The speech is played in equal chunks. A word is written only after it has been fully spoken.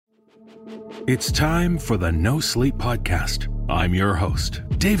It's time for the No Sleep Podcast. I'm your host,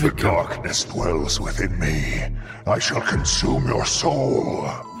 David. The darkness dwells within me. I shall consume your soul.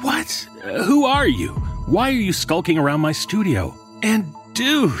 What? Who are you? Why are you skulking around my studio? And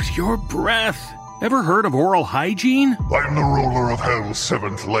dude, your breath. Ever heard of oral hygiene? I am the ruler of Hell's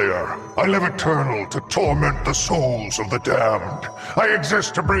seventh layer. I live eternal to torment the souls of the damned. I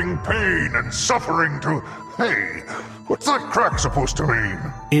exist to bring pain and suffering to... Hey, what's that crack supposed to mean?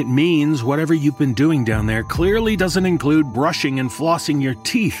 It means whatever you've been doing down there clearly doesn't include brushing and flossing your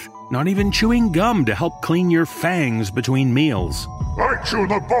teeth. Not even chewing gum to help clean your fangs between meals. I chew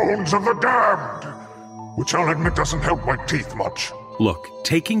the bones of the damned, which I'll admit doesn't help my teeth much. Look,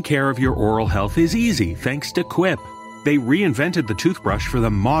 taking care of your oral health is easy thanks to Quip. They reinvented the toothbrush for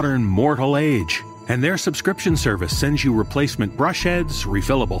the modern mortal age. And their subscription service sends you replacement brush heads,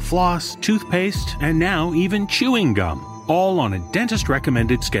 refillable floss, toothpaste, and now even chewing gum. All on a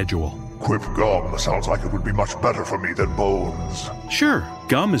dentist-recommended schedule. Quip gum sounds like it would be much better for me than bones. Sure,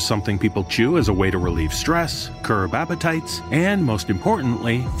 gum is something people chew as a way to relieve stress, curb appetites, and most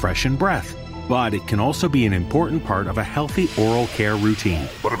importantly, freshen breath. But it can also be an important part of a healthy oral care routine.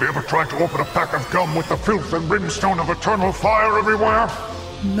 But have you ever tried to open a pack of gum with the filth and brimstone of eternal fire everywhere?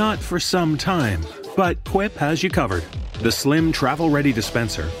 Not for some time, but Quip has you covered. The slim travel-ready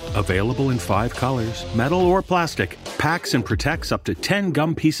dispenser, available in 5 colors, metal or plastic, packs and protects up to 10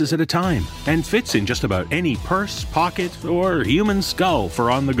 gum pieces at a time, and fits in just about any purse, pocket, or human skull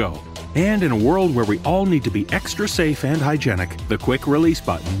for on the go. And in a world where we all need to be extra safe and hygienic, the quick release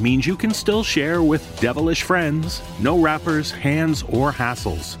button means you can still share with devilish friends, no wrappers, hands, or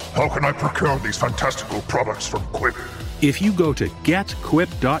hassles. How can I procure these fantastical products from Quip? If you go to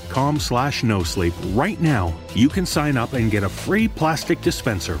getquip.com/nosleep right now, you can sign up and get a free plastic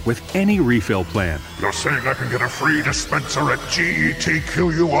dispenser with any refill plan. You're saying I can get a free dispenser at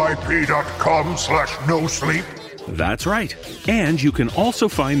getquip.com/nosleep? That's right. And you can also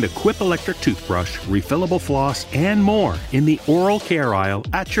find the Quip electric toothbrush, refillable floss, and more in the oral care aisle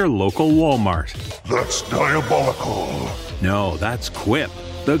at your local Walmart. That's diabolical. No, that's Quip,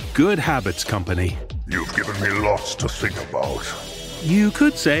 the Good Habits Company. You've given me lots to think about. You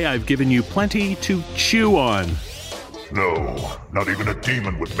could say I've given you plenty to chew on. No, not even a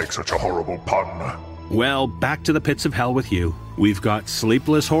demon would make such a horrible pun. Well, back to the pits of hell with you. We've got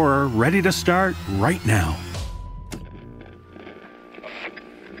Sleepless Horror ready to start right now.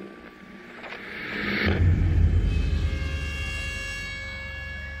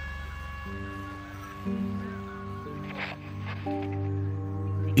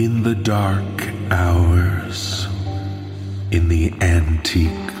 In the dark hours, in the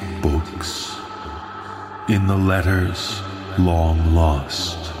antique books, in the letters long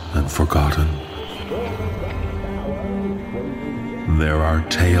lost and forgotten, there are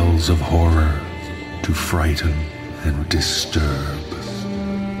tales of horror to frighten and disturb.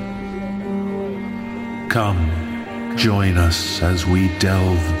 Come, join us as we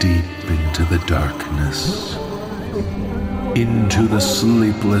delve deep into the darkness, into the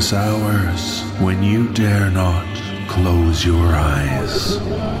sleepless hours when you dare not close your eyes.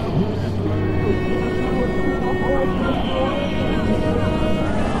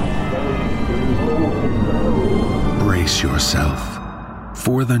 Brace yourself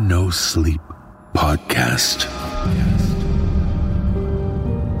for the No Sleep Podcast.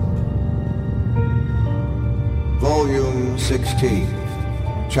 Volume 16,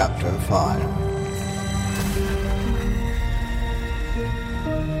 Chapter 5.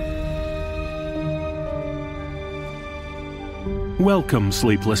 Welcome,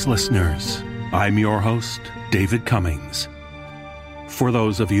 sleepless listeners. I'm your host, David Cummings. For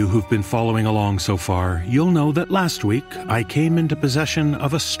those of you who've been following along so far, you'll know that last week I came into possession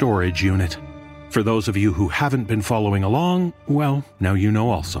of a storage unit. For those of you who haven't been following along, well, now you know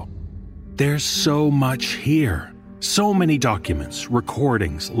also. There's so much here. So many documents,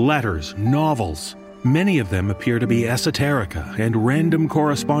 recordings, letters, novels. Many of them appear to be esoterica and random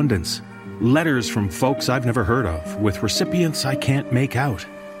correspondence. Letters from folks I've never heard of, with recipients I can't make out.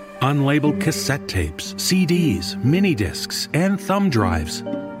 Unlabeled cassette tapes, CDs, mini discs, and thumb drives.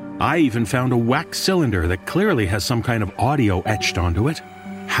 I even found a wax cylinder that clearly has some kind of audio etched onto it.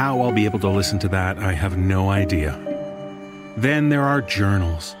 How I'll be able to listen to that, I have no idea. Then there are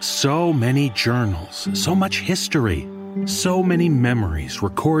journals. So many journals. So much history. So many memories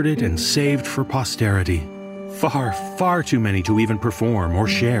recorded and saved for posterity. Far, far too many to even perform or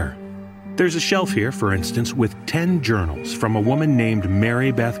share. There's a shelf here, for instance, with 10 journals from a woman named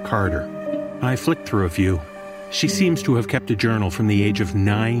Mary Beth Carter. I flicked through a few. She seems to have kept a journal from the age of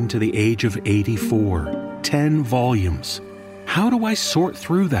 9 to the age of 84. 10 volumes. How do I sort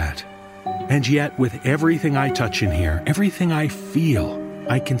through that? And yet, with everything I touch in here, everything I feel,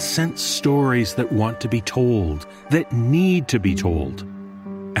 I can sense stories that want to be told, that need to be told.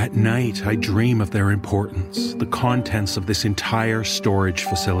 At night, I dream of their importance, the contents of this entire storage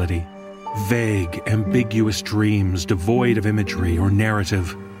facility. Vague, ambiguous dreams devoid of imagery or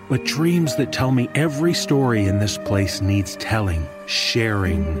narrative, but dreams that tell me every story in this place needs telling,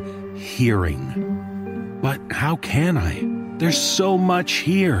 sharing, hearing. But how can I? There's so much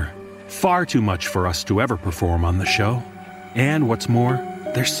here. Far too much for us to ever perform on the show. And what's more,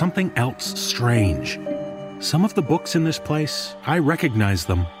 there's something else strange. Some of the books in this place, I recognize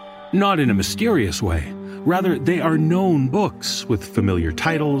them. Not in a mysterious way. Rather, they are known books with familiar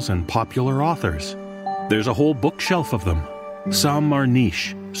titles and popular authors. There's a whole bookshelf of them. Some are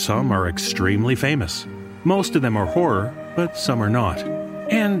niche, some are extremely famous. Most of them are horror, but some are not.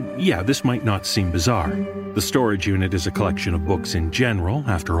 And yeah, this might not seem bizarre. The storage unit is a collection of books in general,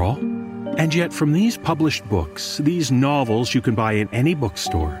 after all. And yet from these published books, these novels you can buy in any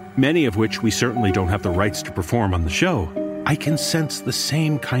bookstore, many of which we certainly don't have the rights to perform on the show, I can sense the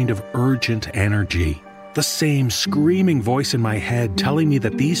same kind of urgent energy. The same screaming voice in my head telling me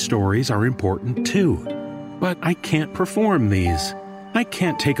that these stories are important too. But I can't perform these. I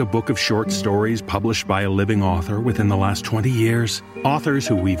can't take a book of short stories published by a living author within the last 20 years, authors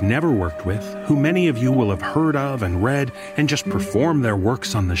who we've never worked with, who many of you will have heard of and read, and just perform their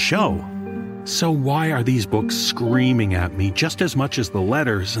works on the show. So why are these books screaming at me just as much as the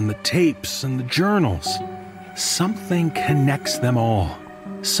letters and the tapes and the journals? Something connects them all.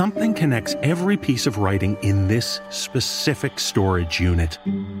 Something connects every piece of writing in this specific storage unit.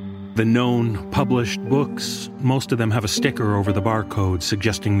 The known, published books, most of them have a sticker over the barcode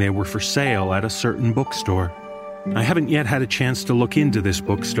suggesting they were for sale at a certain bookstore. I haven't yet had a chance to look into this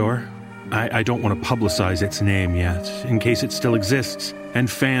bookstore. I don't want to publicize its name yet, in case it still exists,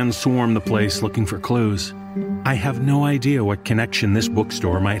 and fans swarm the place looking for clues. I have no idea what connection this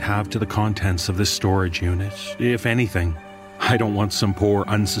bookstore might have to the contents of this storage unit, if anything. I don't want some poor,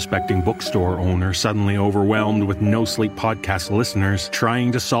 unsuspecting bookstore owner suddenly overwhelmed with NoSleep podcast listeners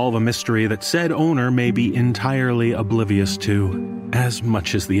trying to solve a mystery that said owner may be entirely oblivious to, as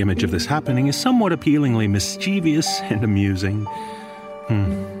much as the image of this happening is somewhat appealingly mischievous and amusing.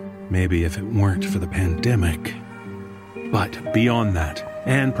 Maybe if it weren't for the pandemic. But beyond that,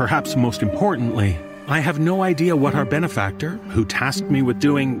 and perhaps most importantly, I have no idea what our benefactor, who tasked me with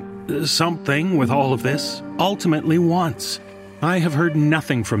doing something with all of this, ultimately wants. I have heard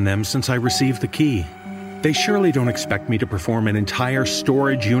nothing from them since I received the key. They surely don't expect me to perform an entire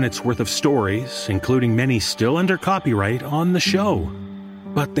storage unit's worth of stories, including many still under copyright, on the show.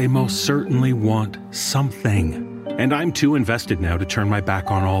 But they most certainly want something. And I'm too invested now to turn my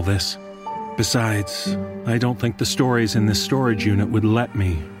back on all this. Besides, I don't think the stories in this storage unit would let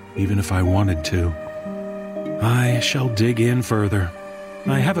me, even if I wanted to. I shall dig in further.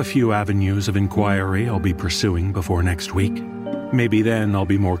 I have a few avenues of inquiry I'll be pursuing before next week. Maybe then I'll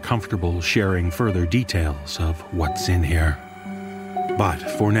be more comfortable sharing further details of what's in here. But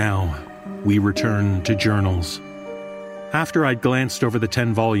for now, we return to journals. After I'd glanced over the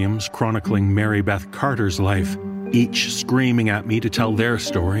 10 volumes chronicling Mary Beth Carter's life, each screaming at me to tell their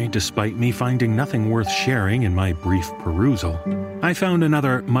story despite me finding nothing worth sharing in my brief perusal, I found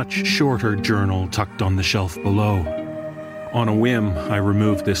another much shorter journal tucked on the shelf below. On a whim, I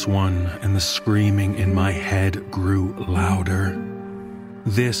removed this one, and the screaming in my head grew louder.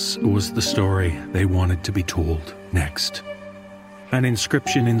 This was the story they wanted to be told next. An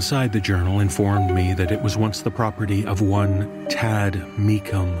inscription inside the journal informed me that it was once the property of one Tad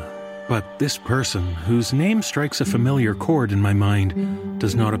Meekum. But this person, whose name strikes a familiar chord in my mind,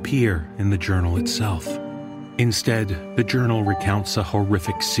 does not appear in the journal itself. Instead, the journal recounts a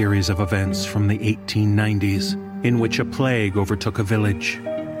horrific series of events from the 1890s, in which a plague overtook a village.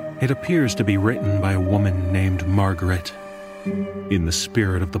 It appears to be written by a woman named Margaret. In the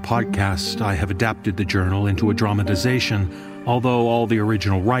spirit of the podcast, I have adapted the journal into a dramatization, although all the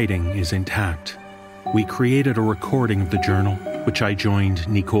original writing is intact. We created a recording of the journal, which I joined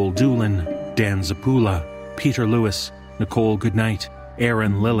Nicole Doolin, Dan Zapula, Peter Lewis, Nicole Goodnight,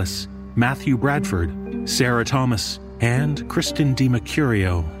 Aaron Lillis, Matthew Bradford, Sarah Thomas, and Kristen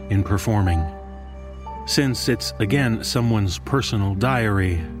DiMercurio in performing. Since it's again someone's personal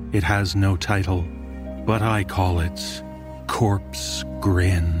diary, it has no title, but I call it Corpse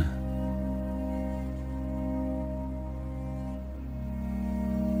Grin.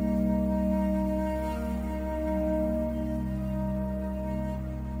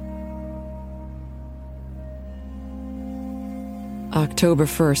 October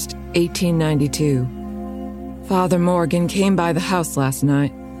 1st, 1892. Father Morgan came by the house last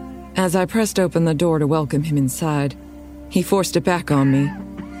night. As I pressed open the door to welcome him inside, he forced it back on me,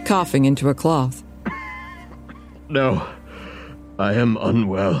 coughing into a cloth. No, I am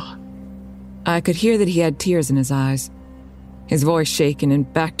unwell. I could hear that he had tears in his eyes, his voice shaken,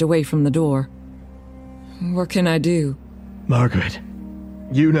 and backed away from the door. What can I do? Margaret,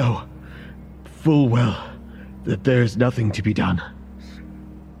 you know full well that there is nothing to be done.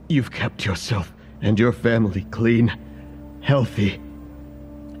 You've kept yourself and your family clean, healthy,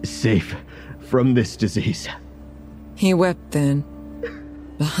 safe from this disease. He wept then,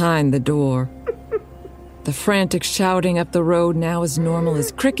 behind the door. The frantic shouting up the road now as normal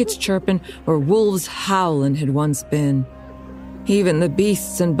as crickets chirping or wolves howling had once been. Even the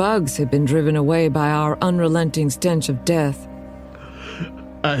beasts and bugs had been driven away by our unrelenting stench of death.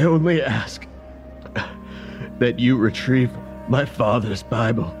 I only ask that you retrieve my father's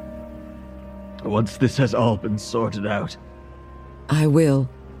Bible once this has all been sorted out. I will,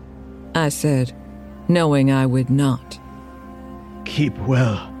 I said, knowing I would not. Keep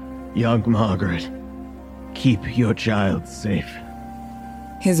well, young Margaret. Keep your child safe.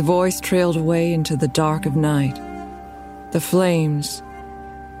 His voice trailed away into the dark of night. The flames,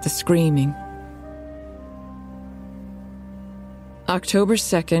 the screaming. October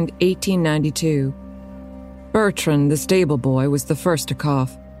 2nd, 1892. Bertrand, the stable boy, was the first to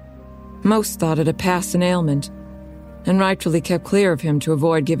cough. Most thought it a passing ailment, and rightfully kept clear of him to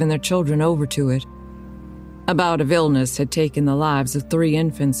avoid giving their children over to it. A bout of illness had taken the lives of 3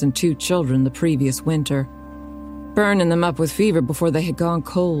 infants and 2 children the previous winter, burning them up with fever before they had gone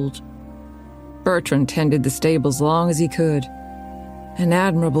cold. Bertrand tended the stables long as he could, an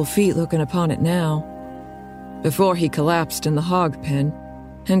admirable feat looking upon it now, before he collapsed in the hog pen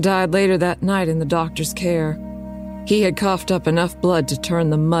and died later that night in the doctor's care. He had coughed up enough blood to turn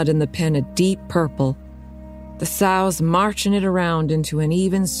the mud in the pen a deep purple, the sows marching it around into an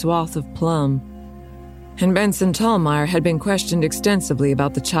even swath of plum. And Benson Tallmeyer had been questioned extensively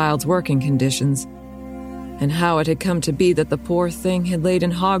about the child's working conditions, and how it had come to be that the poor thing had laid in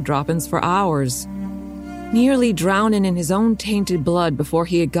hog droppings for hours, nearly drowning in his own tainted blood before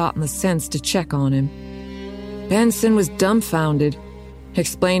he had gotten the sense to check on him. Benson was dumbfounded,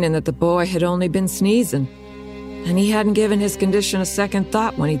 explaining that the boy had only been sneezing, and he hadn't given his condition a second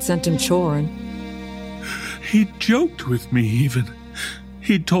thought when he'd sent him choring. He joked with me, even.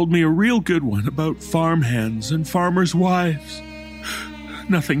 He'd told me a real good one about farmhands and farmers' wives.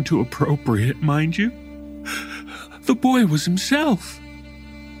 Nothing too appropriate, mind you. The boy was himself.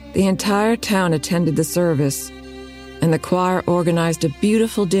 The entire town attended the service, and the choir organized a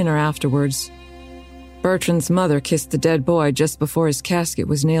beautiful dinner afterwards. Bertrand's mother kissed the dead boy just before his casket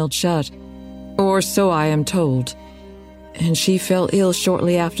was nailed shut, or so I am told, and she fell ill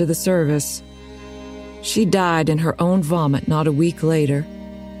shortly after the service. She died in her own vomit not a week later,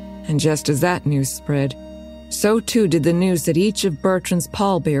 and just as that news spread, so too did the news that each of Bertrand's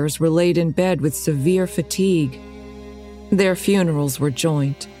pallbearers were laid in bed with severe fatigue. Their funerals were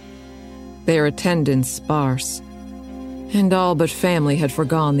joint, their attendants sparse, and all but family had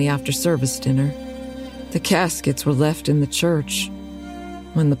forgone the after-service dinner. The caskets were left in the church,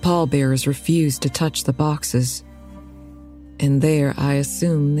 when the pallbearers refused to touch the boxes, and there I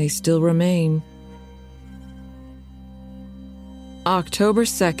assume they still remain. October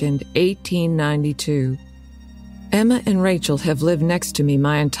 2nd, 1892. Emma and Rachel have lived next to me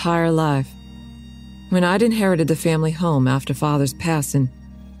my entire life. When I'd inherited the family home after Father's passing,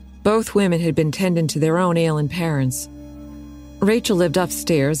 both women had been tending to their own ailing parents. Rachel lived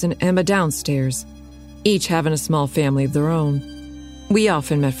upstairs and Emma downstairs, each having a small family of their own. We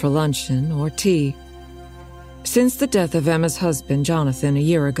often met for luncheon or tea. Since the death of Emma's husband, Jonathan, a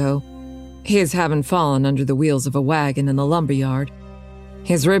year ago, his having fallen under the wheels of a wagon in the lumberyard,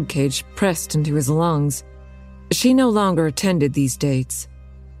 his ribcage pressed into his lungs, she no longer attended these dates.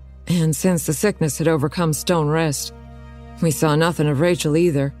 And since the sickness had overcome Stone Rest, we saw nothing of Rachel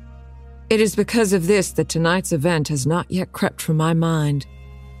either. It is because of this that tonight's event has not yet crept from my mind.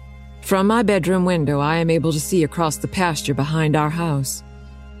 From my bedroom window, I am able to see across the pasture behind our house.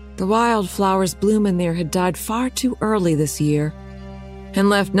 The wildflowers blooming there had died far too early this year, and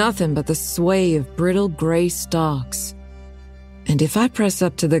left nothing but the sway of brittle gray stalks. And if I press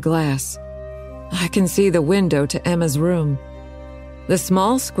up to the glass, I can see the window to Emma's room. The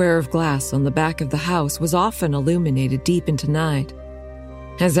small square of glass on the back of the house was often illuminated deep into night,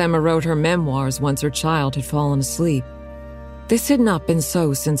 as Emma wrote her memoirs once her child had fallen asleep. This had not been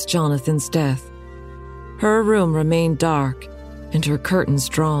so since Jonathan's death. Her room remained dark and her curtains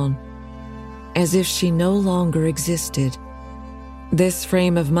drawn, as if she no longer existed. This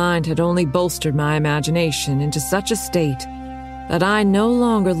frame of mind had only bolstered my imagination into such a state that I no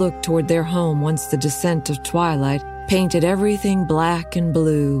longer looked toward their home once the descent of twilight painted everything black and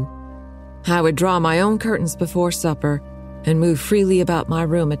blue. I would draw my own curtains before supper and move freely about my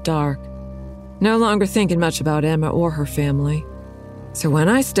room at dark, no longer thinking much about Emma or her family. So when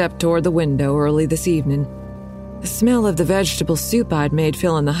I stepped toward the window early this evening, the smell of the vegetable soup I'd made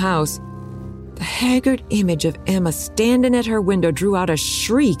filling the house, the haggard image of Emma standing at her window drew out a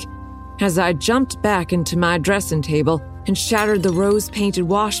shriek as I jumped back into my dressing table and shattered the rose-painted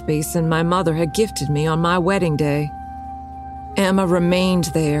wash basin my mother had gifted me on my wedding day. Emma remained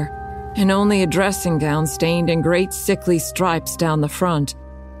there, and only a dressing gown stained in great sickly stripes down the front,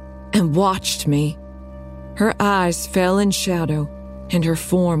 and watched me. Her eyes fell in shadow, and her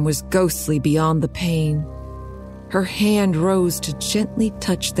form was ghostly beyond the pane. Her hand rose to gently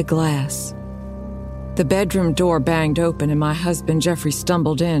touch the glass. The bedroom door banged open and my husband Jeffrey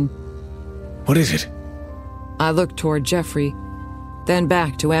stumbled in. What is it? I looked toward Jeffrey, then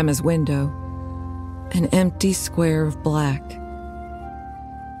back to Emma's window. An empty square of black.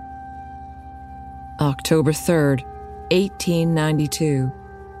 October 3rd, 1892.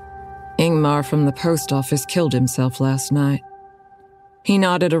 Ingmar from the post office killed himself last night. He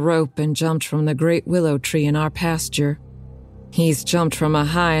knotted a rope and jumped from the great willow tree in our pasture. He's jumped from a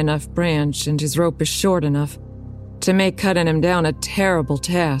high enough branch and his rope is short enough to make cutting him down a terrible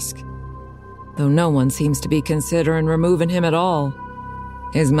task, though no one seems to be considering removing him at all.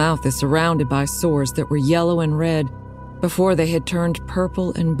 His mouth is surrounded by sores that were yellow and red before they had turned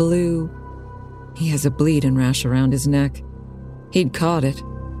purple and blue. He has a bleeding rash around his neck. He'd caught it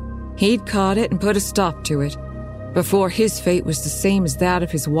and put a stop to it before his fate was the same as that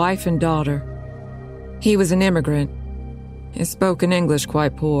of his wife and daughter. He was an immigrant. He spoke in English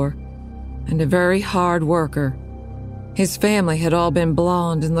quite poor, and a very hard worker. His family had all been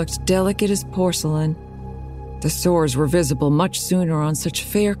blonde and looked delicate as porcelain. The sores were visible much sooner on such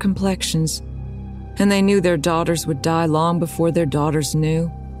fair complexions, and they knew their daughters would die long before their daughters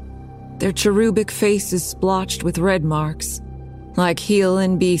knew. Their cherubic faces splotched with red marks, like heel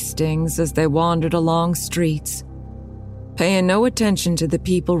and bee stings as they wandered along streets, paying no attention to the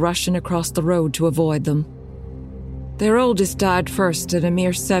people rushing across the road to avoid them. Their oldest died first at a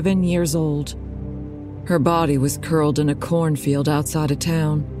mere 7 years old. Her body was curled in a cornfield outside of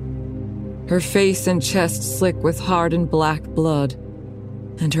town, her face and chest slick with hardened black blood,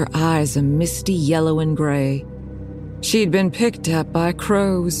 and her eyes a misty yellow and gray. She'd been picked at by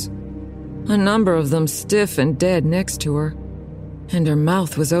crows, a number of them stiff and dead next to her, and her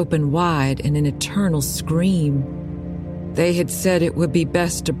mouth was open wide in an eternal scream. They had said it would be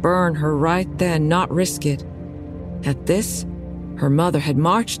best to burn her right then, not risk it. At this, her mother had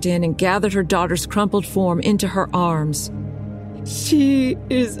marched in and gathered her daughter's crumpled form into her arms. "She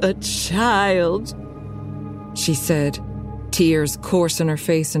is a child," she said, tears coarse in her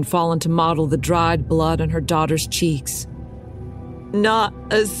face and fallen to model the dried blood on her daughter's cheeks. "Not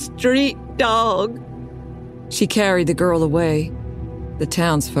a street dog." She carried the girl away, the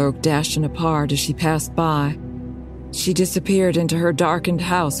townsfolk dashing apart as she passed by. She disappeared into her darkened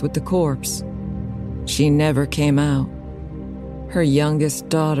house with the corpse. She never came out. Her youngest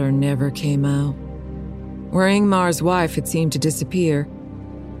daughter never came out. Where Ingmar's wife had seemed to disappear,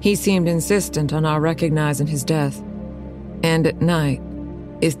 he seemed insistent on our recognizing his death. And at night,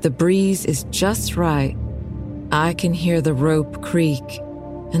 if the breeze is just right, I can hear the rope creak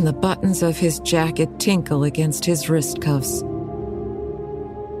and the buttons of his jacket tinkle against his wrist cuffs.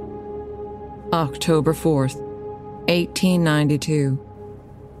 October 4th, 1892.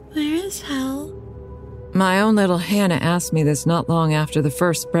 Where is Hal? My own little Hannah asked me this not long after the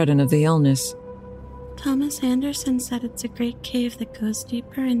first spreading of the illness. Thomas Anderson said it's a great cave that goes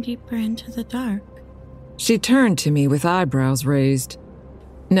deeper and deeper into the dark. She turned to me with eyebrows raised.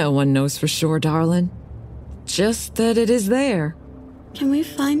 No one knows for sure, darling. Just that it is there. Can we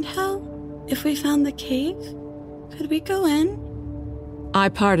find Hal? If we found the cave, could we go in? I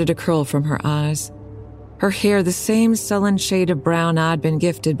parted a curl from her eyes, her hair the same sullen shade of brown I'd been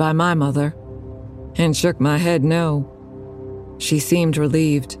gifted by my mother, and shook my head no. She seemed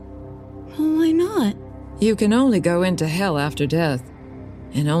relieved. Well, why not? You can only go into hell after death,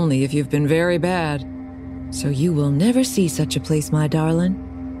 and only if you've been very bad. So you will never see such a place, my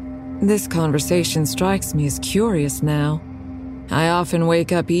darling. This conversation strikes me as curious now. I often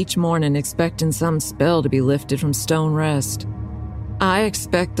wake up each morning expecting some spell to be lifted from stone rest. I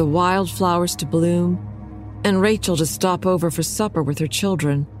expect the wildflowers to bloom, and Rachel to stop over for supper with her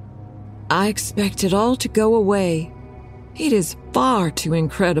children. I expect it all to go away. It is far too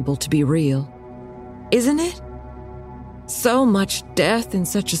incredible to be real. Isn't it? So much death in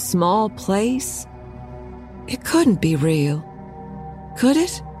such a small place? It couldn't be real. Could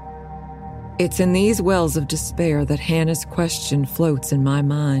it? It's in these wells of despair that Hannah's question floats in my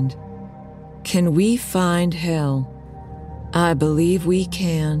mind. Can we find hell? I believe we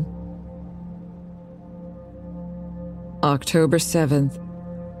can. October 7th,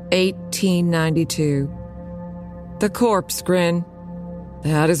 1892. The corpse grin.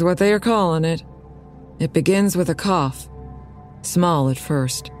 That is what they are calling it. It begins with a cough. Small at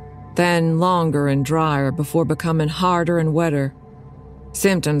first, then longer and drier before becoming harder and wetter.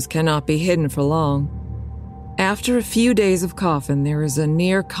 Symptoms cannot be hidden for long. After a few days of coughing, there is a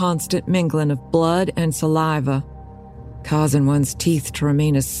near-constant mingling of blood and saliva, causing one's teeth to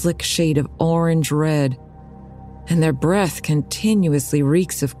remain a slick shade of orange red, and their breath continuously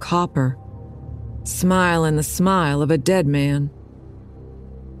reeks of copper, smiling the smile of a dead man.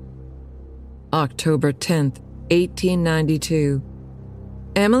 October 10th, 1892.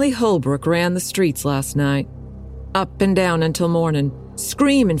 Emily Holbrook ran the streets last night, up and down until morning,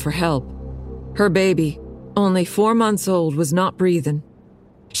 screaming for help. Her baby, only 4 months old, was not breathing.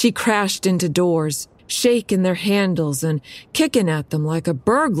 She crashed into doors, shaking their handles and kicking at them like a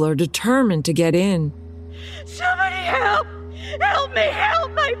burglar determined to get in. Somebody help! Help me!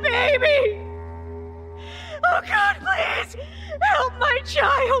 Help my baby! Oh God, please! Help my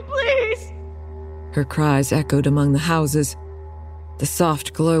child, please! Her cries echoed among the houses, the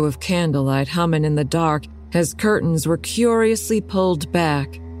soft glow of candlelight humming in the dark as curtains were curiously pulled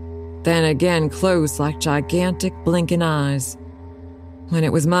back, then again closed like gigantic blinking eyes. When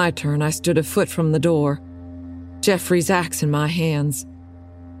it was my turn, I stood a foot from the door, Jeffrey's axe in my hands,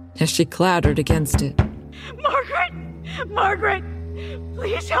 as she clattered against it. Margaret!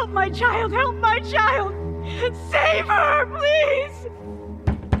 Please help my child! Help my child! Save her, please!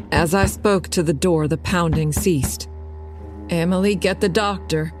 As I spoke to the door, the pounding ceased. Emily, get the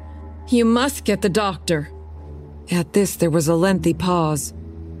doctor. You must get the doctor. At this, there was a lengthy pause,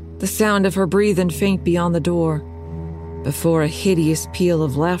 the sound of her breathing faint beyond the door, before a hideous peal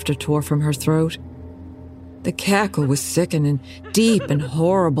of laughter tore from her throat. The cackle was sickening, deep and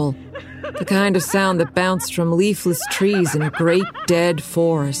horrible, the kind of sound that bounced from leafless trees in a great dead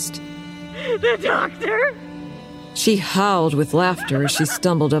forest. The doctor? She howled with laughter as she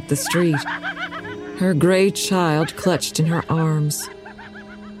stumbled up the street, her gray child clutched in her arms.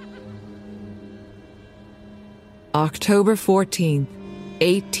 October 14th,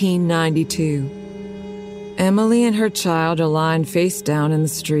 1892. Emily and her child are lying face down in the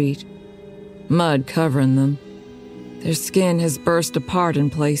street, mud covering them. Their skin has burst apart in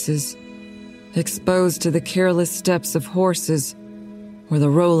places, exposed to the careless steps of horses or the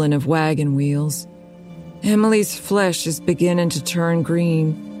rolling of wagon wheels. Emily's flesh is beginning to turn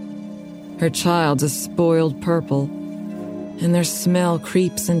green. Her child's a spoiled purple, and their smell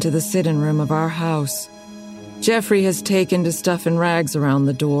creeps into the sitting room of our house. Jeffrey has taken to stuffing rags around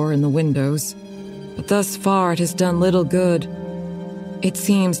the door and the windows, but thus far it has done little good. It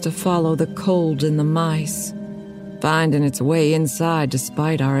seems to follow the cold and the mice, finding its way inside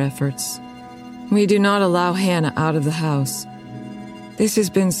despite our efforts. We do not allow Hannah out of the house. This has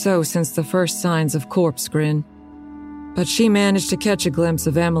been so since the first signs of corpse grin, but she managed to catch a glimpse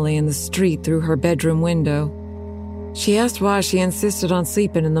of Emily in the street through her bedroom window. She asked why she insisted on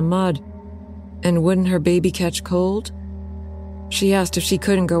sleeping in the mud, and wouldn't her baby catch cold? She asked if she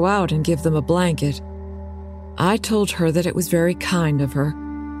couldn't go out and give them a blanket. I told her that it was very kind of her,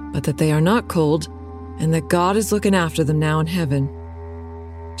 but that they are not cold, and that God is looking after them now in heaven.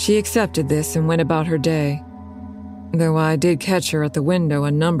 She accepted this and went about her day, though I did catch her at the window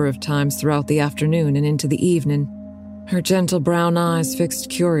a number of times throughout the afternoon and into the evening, her gentle brown eyes fixed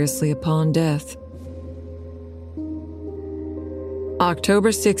curiously upon death. October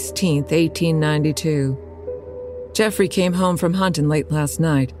 16th, 1892. Jeffrey came home from hunting late last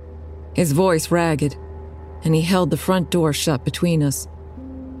night, his voice ragged, and he held the front door shut between us,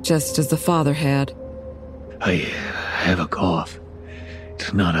 just as the father had. I have a cough.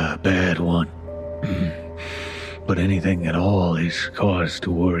 It's not a bad one. But anything at all is cause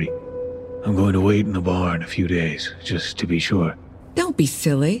to worry. I'm going to wait in the barn a few days, just to be sure. Don't be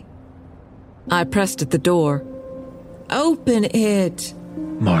silly. I pressed at the door. Open it.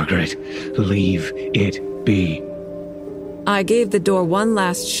 Margaret, leave it be. I gave the door one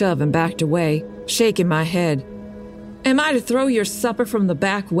last shove and backed away, shaking my head. Am I to throw your supper from the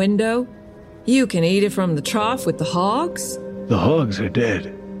back window? You can eat it from the trough with the hogs? The hogs are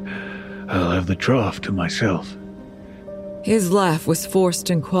dead. I'll have the trough to myself. His laugh was forced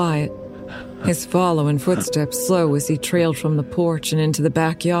and quiet, his following footsteps slow as he trailed from the porch and into the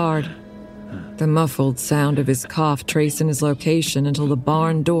backyard, the muffled sound of his cough tracing his location until the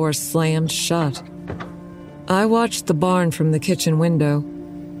barn door slammed shut. I watched the barn from the kitchen window,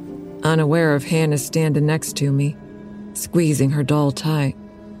 unaware of Hannah standing next to me, squeezing her doll tight.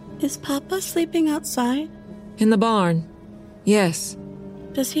 Is Papa sleeping outside? In the barn, yes.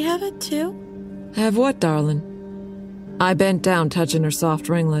 Does he have it too? Have what, darling? I bent down, touching her soft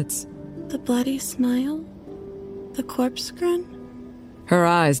ringlets. The bloody smile? The corpse grin? Her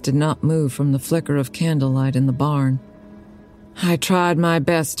eyes did not move from the flicker of candlelight in the barn. I tried my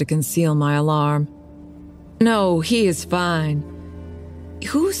best to conceal my alarm. No, he is fine.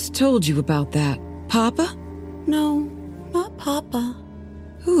 Who's told you about that? Papa? No, not Papa.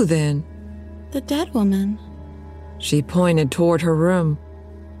 Who then? The dead woman. She pointed toward her room.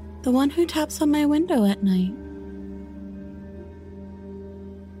 The one who taps on my window at night.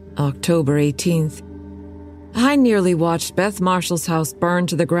 October 18th. I nearly watched Beth Marshall's house burn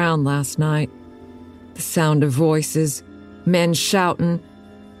to the ground last night. The sound of voices, men shouting,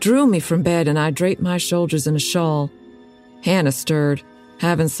 drew me from bed, and I draped my shoulders in a shawl. Hannah stirred,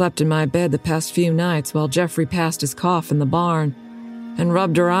 having slept in my bed the past few nights while Jeffrey passed his cough in the barn, and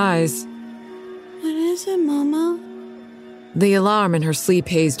rubbed her eyes. What is it, Mama? The alarm in her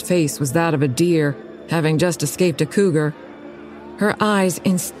sleep-hazed face was that of a deer, having just escaped a cougar. Her eyes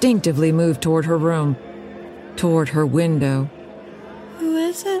instinctively moved toward her room, toward her window. Who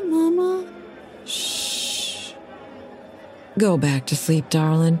is it, Mama? Shh. Go back to sleep,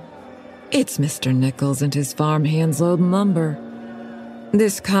 darling. It's Mr. Nichols and his farmhands loading lumber.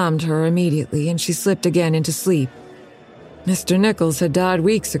 This calmed her immediately, and she slipped again into sleep. Mr. Nichols had died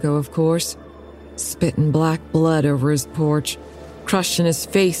weeks ago, of course, spitting black blood over his porch, crushing his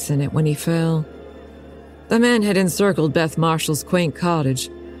face in it when he fell. The men had encircled Beth Marshall's quaint cottage,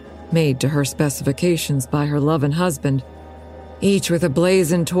 made to her specifications by her loving husband, each with a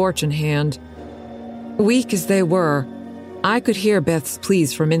blazing torch in hand. Weak as they were, I could hear Beth's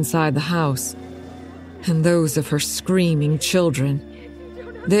pleas from inside the house, and those of her screaming children.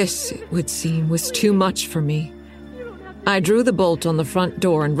 This, it would seem, was too much for me. I drew the bolt on the front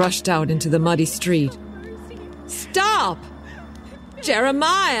door and rushed out into the muddy street. Stop!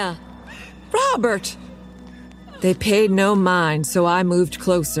 Jeremiah! Robert! They paid no mind, so I moved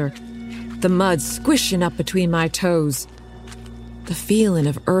closer, the mud squishing up between my toes. The feeling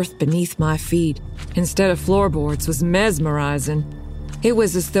of earth beneath my feet, instead of floorboards, was mesmerizing. It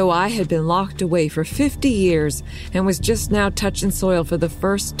was as though I had been locked away for 50 years and was just now touching soil for the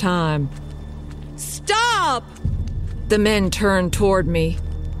first time. Stop! The men turned toward me.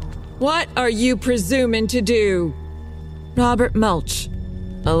 What are you presuming to do? Robert Mulch,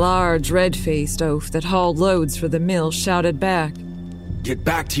 a large, red-faced oaf that hauled loads for the mill, shouted back. Get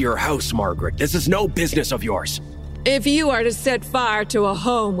back to your house, Margaret. This is no business of yours. If you are to set fire to a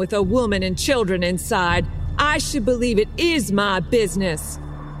home with a woman and children inside, I should believe it is my business.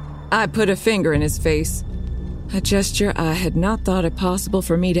 I put a finger in his face, a gesture I had not thought it possible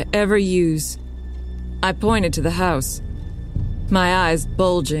for me to ever use. I pointed to the house, my eyes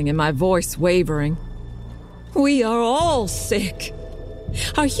bulging and my voice wavering. We are all sick.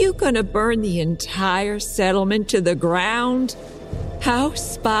 Are you going to burn the entire settlement to the ground?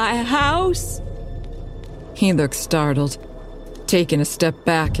 House by house? He looked startled, taking a step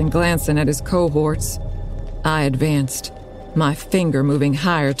back and glancing at his cohorts. I advanced, my finger moving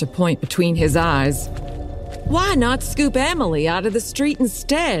higher to point between his eyes. Why not scoop Emily out of the street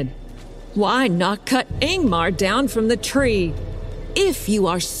instead? Why not cut Ingmar down from the tree? If you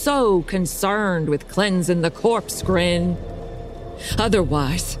are so concerned with cleansing the corpse grin.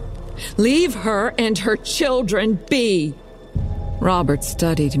 Otherwise, leave her and her children be. Robert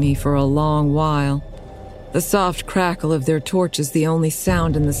studied me for a long while, the soft crackle of their torches the only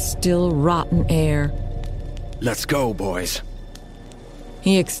sound in the still, rotten air. Let's go, boys.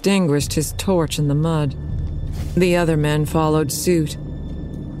 He extinguished his torch in the mud. The other men followed suit.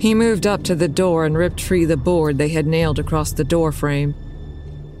 He moved up to the door and ripped free the board they had nailed across the doorframe.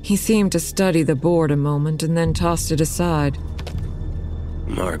 He seemed to study the board a moment and then tossed it aside.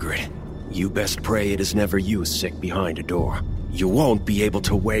 Margaret, you best pray it is never you sick behind a door. You won't be able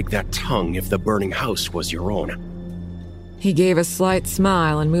to wag that tongue if the burning house was your own. He gave a slight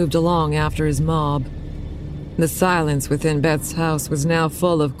smile and moved along after his mob. The silence within Beth's house was now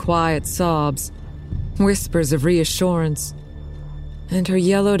full of quiet sobs, whispers of reassurance, and her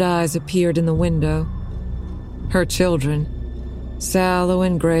yellowed eyes appeared in the window. Her children, sallow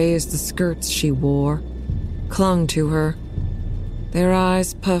and gray as the skirts she wore, clung to her, their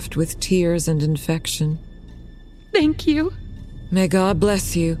eyes puffed with tears and infection. Thank you. May God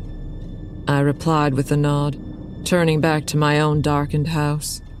bless you, I replied with a nod, turning back to my own darkened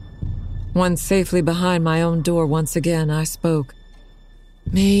house. Once safely behind my own door once again, I spoke.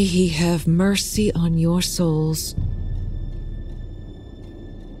 May he have mercy on your souls.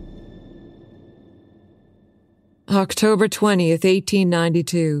 October 20th,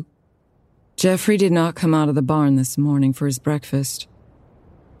 1892. Jeffrey did not come out of the barn this morning for his breakfast.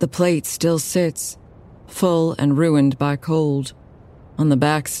 The plate still sits, full and ruined by cold, on the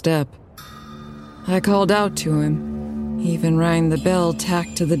back step. I called out to him, even rang the bell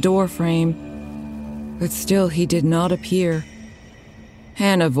tacked to the door frame, but still he did not appear.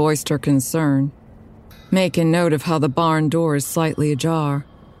 Hannah voiced her concern, making note of how the barn door is slightly ajar,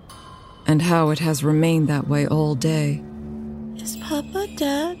 and how it has remained that way all day. Is Papa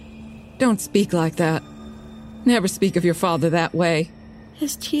dead? Don't speak like that. Never speak of your father that way.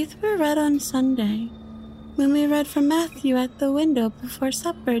 His teeth were red on Sunday, when we read from Matthew at the window before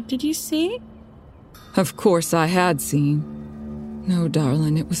supper. Did you see? Of course I had seen. No,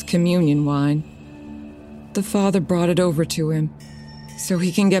 darling, it was communion wine. The father brought it over to him, so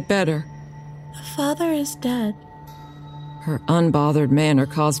he can get better. The father is dead. Her unbothered manner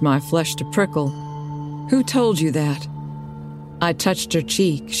caused my flesh to prickle. Who told you that? I touched her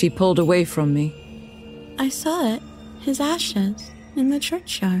cheek. She pulled away from me. I saw it, his ashes, in the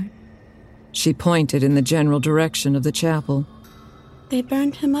churchyard. She pointed in the general direction of the chapel. They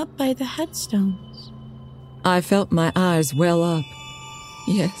burned him up by the headstones. I felt my eyes well up.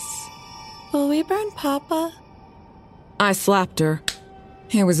 Yes. Will we burn Papa? I slapped her.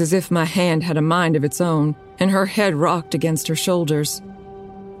 It was as if my hand had a mind of its own, and her head rocked against her shoulders.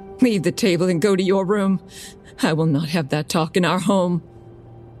 Leave the table and go to your room. I will not have that talk in our home.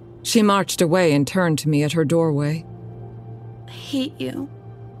 She marched away and turned to me at her doorway. I hate you.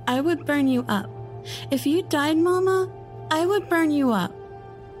 I would burn you up. If you died, Mama, I would burn you up.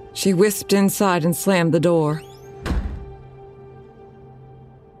 She whisked inside and slammed the door.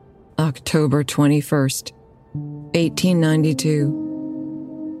 October 21st,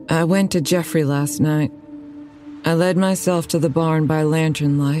 1892. I went to Jeffrey last night. I led myself to the barn by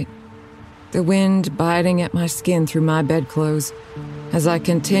lantern light, the wind biting at my skin through my bedclothes as I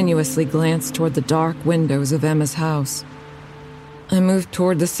continuously glanced toward the dark windows of Emma's house. I moved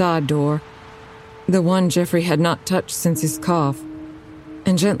toward the side door, the one Jeffrey had not touched since his cough,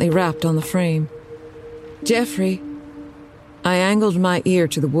 and gently rapped on the frame. Jeffrey! I angled my ear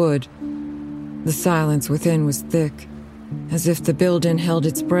to the wood. The silence within was thick, as if the building held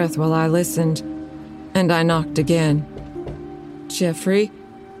its breath while I listened, and I knocked again. Jeffrey,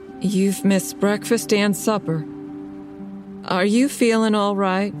 you've missed breakfast and supper. Are you feeling all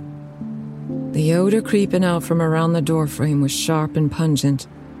right? The odor creeping out from around the doorframe was sharp and pungent.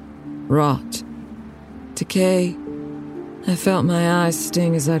 Rot. Decay. I felt my eyes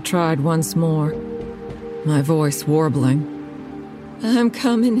sting as I tried once more, my voice warbling. I'm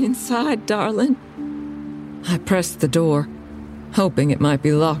coming inside, darling. I pressed the door, hoping it might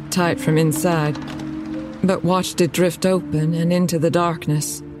be locked tight from inside, but watched it drift open and into the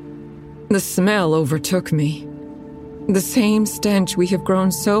darkness. The smell overtook me. The same stench we have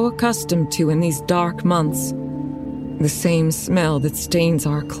grown so accustomed to in these dark months. The same smell that stains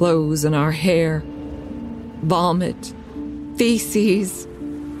our clothes and our hair. Vomit. Feces.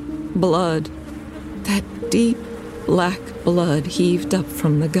 Blood. That deep, black blood heaved up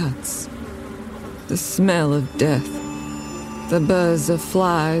from the guts. The smell of death. The buzz of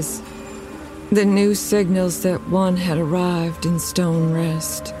flies. The new signals that one had arrived in Stone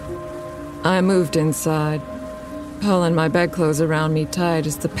Rest. I moved inside, pulling my bedclothes around me tight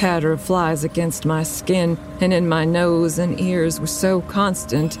as the patter of flies against my skin and in my nose and ears was so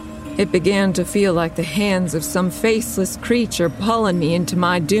constant, it began to feel like the hands of some faceless creature pulling me into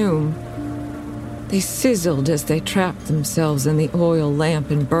my doom. They sizzled as they trapped themselves in the oil lamp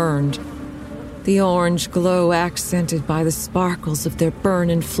and burned, the orange glow accented by the sparkles of their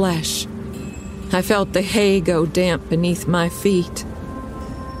burning flesh. I felt the hay go damp beneath my feet,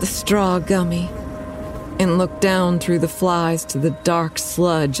 the straw gummy, and looked down through the flies to the dark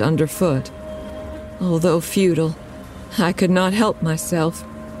sludge underfoot. Although futile, I could not help myself.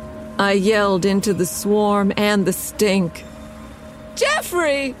 I yelled into the swarm and the stink.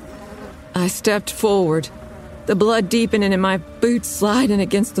 Jeffrey! I stepped forward, the blood deepening and my boots sliding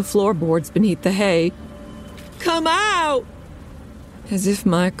against the floorboards beneath the hay. Come out! As if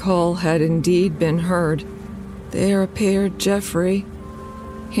my call had indeed been heard, there appeared Jeffrey.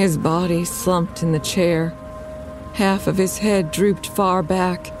 His body slumped in the chair. Half of his head drooped far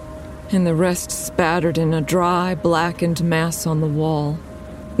back, and the rest spattered in a dry, blackened mass on the wall.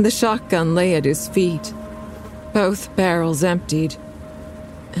 The shotgun lay at his feet, both barrels emptied,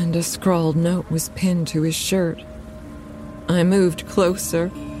 and a scrawled note was pinned to his shirt. I moved closer,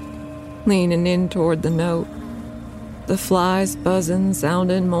 leaning in toward the note. the flies buzzing,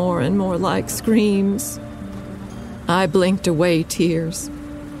 sounding more and more like screams. I blinked away tears.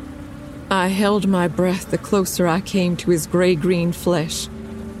 I held my breath the closer I came to his gray-green flesh,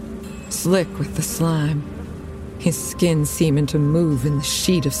 slick with the slime, his skin seeming to move in the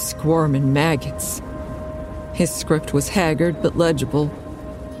sheet of squirming maggots. His script was haggard but legible.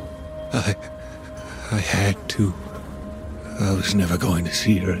 I had to. I was never going to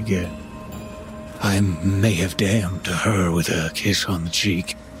see her again. I may have damned her with a kiss on the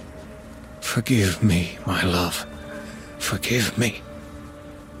cheek. Forgive me, my love. Forgive me.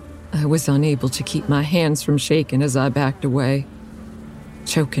 I was unable to keep my hands from shaking as I backed away,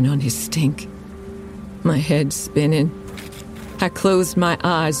 choking on his stink, my head spinning. I closed my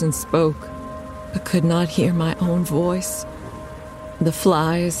eyes and spoke, but could not hear my own voice. The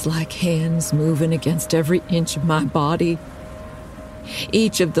flies like hands moving against every inch of my body,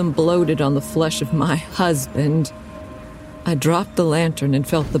 each of them bloated on the flesh of my husband. I dropped the lantern and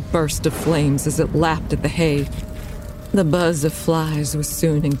felt the burst of flames as it lapped at the hay. The buzz of flies was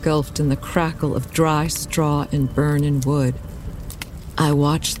soon engulfed in the crackle of dry straw and burning wood. I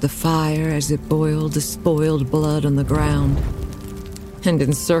watched the fire as it boiled the spoiled blood on the ground and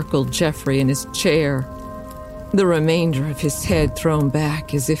encircled Jeffrey in his chair, the remainder of his head thrown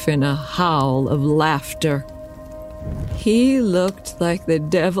back as if in a howl of laughter. He looked like the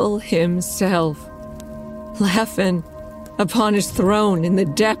devil himself, laughing upon his throne in the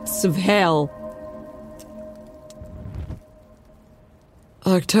depths of hell.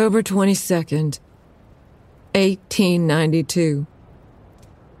 October 22nd, 1892.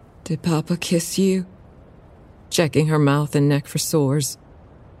 Did Papa kiss you? Checking her mouth and neck for sores.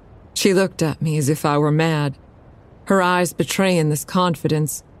 She looked at me as if I were mad, her eyes betraying this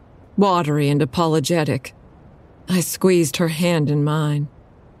confidence, watery and apologetic. I squeezed her hand in mine.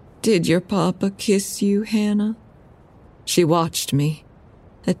 Did your papa kiss you, Hannah? She watched me,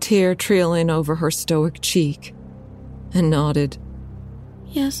 a tear trailing over her stoic cheek, and nodded.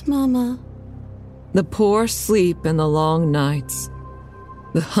 Yes, Mama. The poor sleep and the long nights,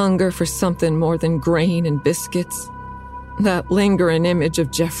 the hunger for something more than grain and biscuits, that lingering image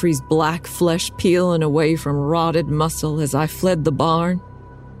of Jeffrey's black flesh peeling away from rotted muscle as I fled the barn,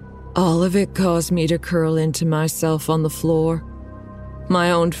 all of it caused me to curl into myself on the floor,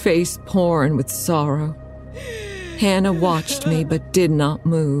 my own face pouring with sorrow. Hannah watched me but did not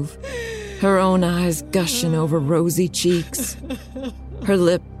move, her own eyes gushing over rosy cheeks, her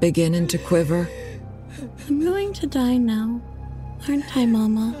lip beginning to quiver. I'm going to die now, aren't I,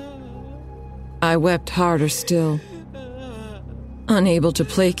 Mama? I wept harder still, unable to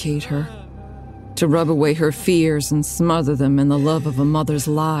placate her, to rub away her fears and smother them in the love of a mother's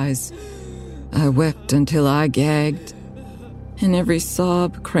lies. I wept until I gagged, and every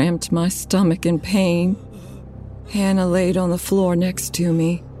sob cramped my stomach in pain. Hannah laid on the floor next to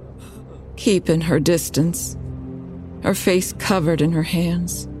me, keeping her distance, her face covered in her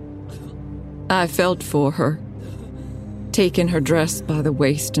hands. I felt for her, taking her dress by the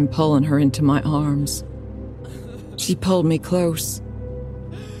waist and pulling her into my arms. She pulled me close,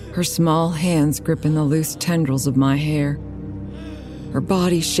 her small hands gripping the loose tendrils of my hair, her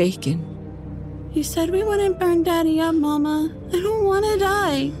body shaking. You said we wouldn't burn Daddy up, Mama. I don't want to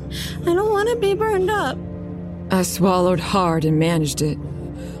die. I don't want to be burned up. I swallowed hard and managed it.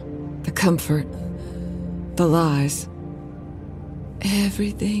 The comfort, the lies.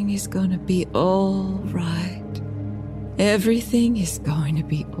 Everything is gonna be all right. Everything is going to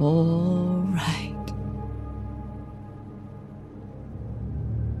be all right.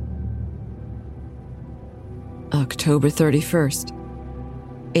 October 31st,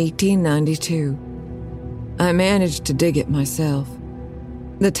 1892. I managed to dig it myself.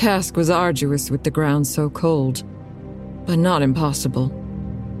 The task was arduous with the ground so cold, but not impossible.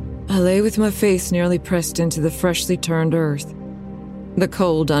 I lay with my face nearly pressed into the freshly turned earth, the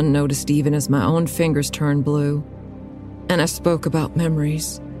cold unnoticed even as my own fingers turned blue, and I spoke about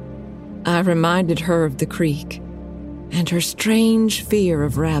memories. I reminded her of the creek and her strange fear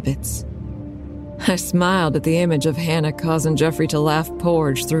of rabbits. I smiled at the image of Hannah causing Jeffrey to laugh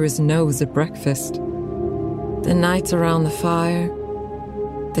porridge through his nose at breakfast. The nights around the fire,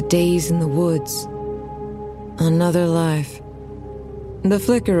 the days in the woods. Another life. The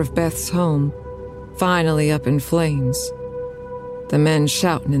flicker of Beth's home, finally up in flames. The men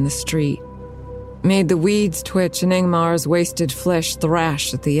shouting in the street made the weeds twitch and Ingmar's wasted flesh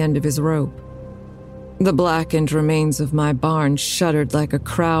thrash at the end of his rope. The blackened remains of my barn shuddered like a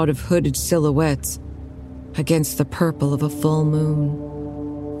crowd of hooded silhouettes against the purple of a full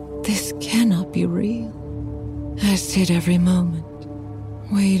moon. This cannot be real. I sit every moment,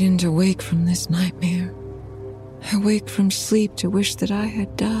 waiting to wake from this nightmare. I wake from sleep to wish that I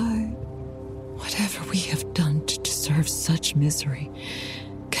had died. Whatever we have done to deserve such misery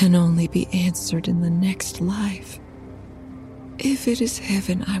can only be answered in the next life. If it is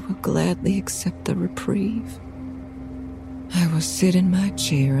heaven, I will gladly accept the reprieve. I will sit in my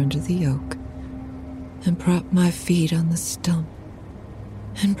chair under the oak and prop my feet on the stump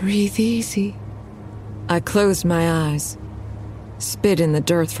and breathe easy. I closed my eyes, spit in the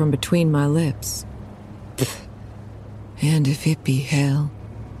dirt from between my lips. And if it be hell,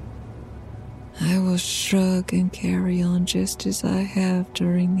 I will shrug and carry on just as I have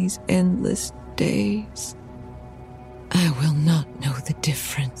during these endless days. I will not know the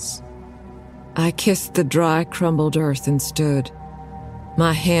difference. I kissed the dry, crumbled earth and stood,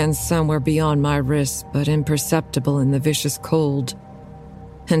 my hands somewhere beyond my wrists but imperceptible in the vicious cold,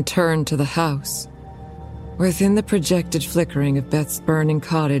 and turned to the house. Within the projected flickering of Beth's burning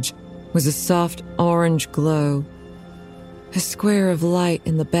cottage was a soft orange glow, a square of light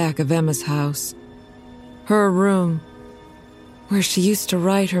in the back of Emma's house, her room, where she used to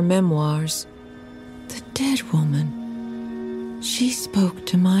write her memoirs. The dead woman. She spoke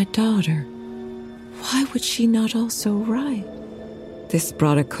to my daughter. Why would she not also write? This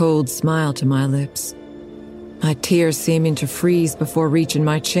brought a cold smile to my lips, my tears seeming to freeze before reaching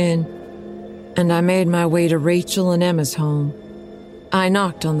my chin, and I made my way to Rachel and Emma's home. I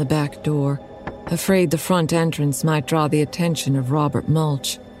knocked on the back door, afraid the front entrance might draw the attention of Robert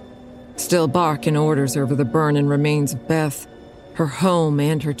Mulch, still barking orders over the burning remains of Beth, her home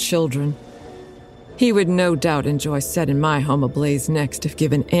and her children. He would no doubt enjoy setting my home ablaze next if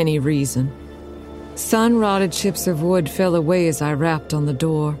given any reason. Sun-rotted chips of wood fell away as I rapped on the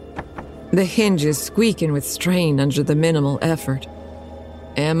door, the hinges squeaking with strain under the minimal effort.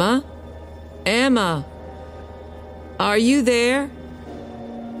 Emma? Emma! Are you there?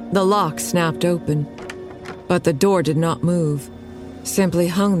 The lock snapped open, but the door did not move, simply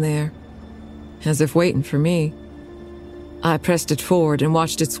hung there, as if waiting for me. I pressed it forward and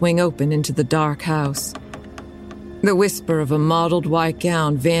watched it swing open into the dark house. The whisper of a mottled white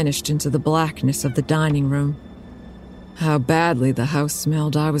gown vanished into the blackness of the dining room. How badly the house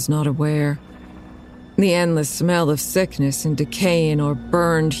smelled, I was not aware. The endless smell of sickness and decaying or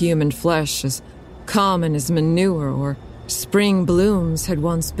burned human flesh, as common as manure or spring blooms, had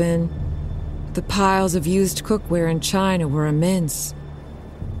once been. The piles of used cookware and china were immense.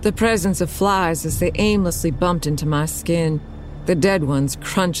 The presence of flies as they aimlessly bumped into my skin, the dead ones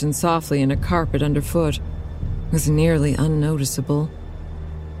crunching softly in a carpet underfoot, was nearly unnoticeable.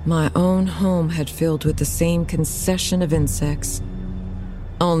 My own home had filled with the same concession of insects,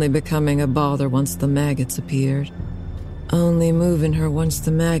 only becoming a bother once the maggots appeared, only moving her once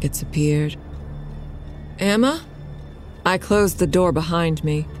the maggots appeared. Emma? I closed the door behind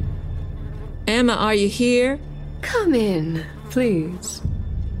me. Emma, are you here? Come in, please.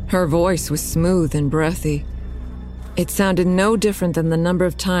 Her voice was smooth and breathy. It sounded no different than the number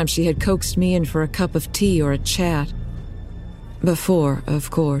of times she had coaxed me in for a cup of tea or a chat. Before, of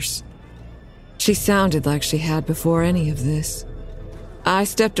course. She sounded like she had before any of this. I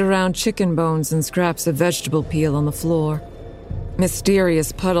stepped around chicken bones and scraps of vegetable peel on the floor.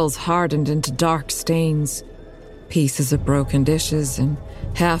 Mysterious puddles hardened into dark stains. Pieces of broken dishes and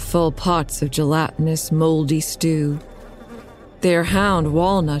half-full pots of gelatinous, moldy stew. Their hound,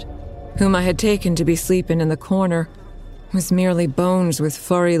 Walnut, whom I had taken to be sleeping in the corner, was merely bones with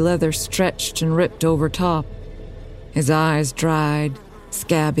furry leather stretched and ripped over top. His eyes dried,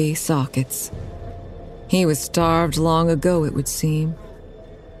 scabby sockets. He was starved long ago, it would seem.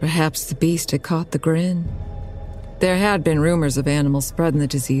 Perhaps the beast had caught the grin. There had been rumors of animals spreading the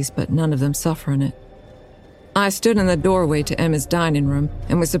disease, but none of them suffering it. I stood in the doorway to Emma's dining room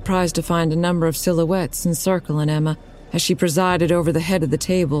and was surprised to find a number of silhouettes encircling Emma as she presided over the head of the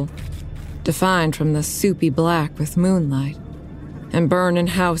table, defined from the soupy black with moonlight and burning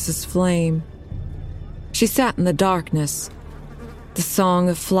house's flame. She sat in the darkness, the song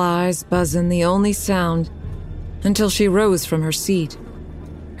of flies buzzing the only sound, until she rose from her seat,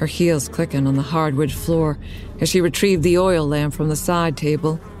 her heels clicking on the hardwood floor as she retrieved the oil lamp from the side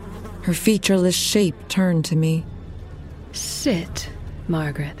table, her featureless shape turned to me. Sit,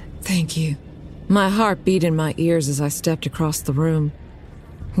 Margaret. Thank you. My heart beat in my ears as I stepped across the room,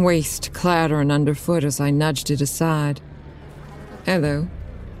 waist clattering underfoot as I nudged it aside. Hello,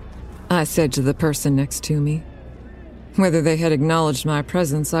 I said to the person next to me. Whether they had acknowledged my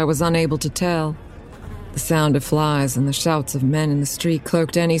presence, I was unable to tell. The sound of flies and the shouts of men in the street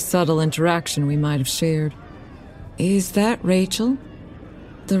cloaked any subtle interaction we might have shared. Is that Rachel?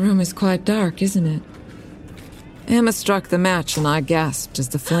 The room is quite dark, isn't it? Emma struck the match and I gasped as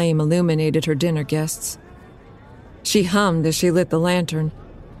the flame illuminated her dinner guests. She hummed as she lit the lantern,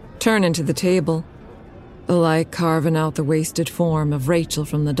 turning to the table, the light carving out the wasted form of Rachel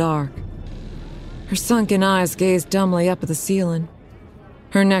from the dark. Her sunken eyes gazed dumbly up at the ceiling,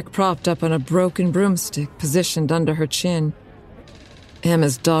 her neck propped up on a broken broomstick positioned under her chin.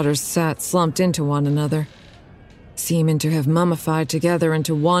 Emma's daughters sat slumped into one another, seeming to have mummified together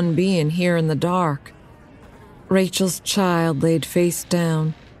into one being here in the dark. Rachel's child laid face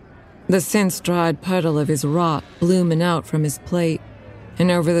down, the since-dried puddle of his rot blooming out from his plate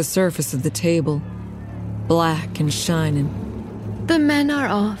and over the surface of the table, black and shining. The men are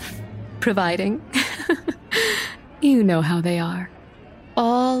off, providing. You know how they are.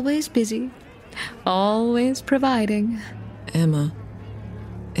 Always busy, always providing. Emma.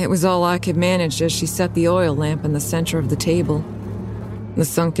 It was all I could manage as she set the oil lamp in the center of the table. The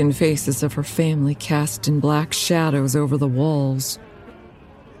sunken faces of her family cast in black shadows over the walls.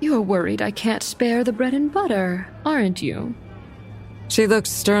 You're worried I can't spare the bread and butter, aren't you? She looked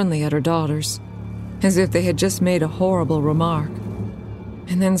sternly at her daughters, as if they had just made a horrible remark,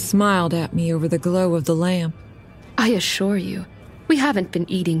 and then smiled at me over the glow of the lamp. I assure you, we haven't been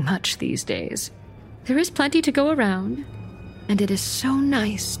eating much these days. There is plenty to go around, and it is so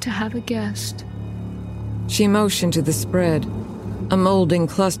nice to have a guest. She motioned to the spread, a molding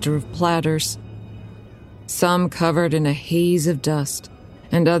cluster of platters, some covered in a haze of dust,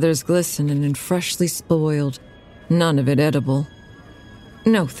 and others glistening and freshly spoiled, none of it edible.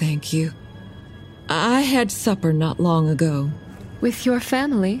 No, thank you. I had supper not long ago. With your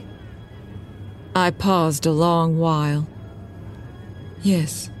family? I paused a long while.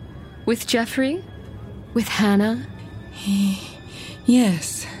 Yes. With Jeffrey? With Hannah?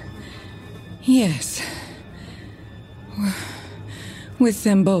 Yes. With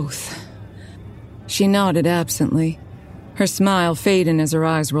them both. She nodded absently, her smile fading as her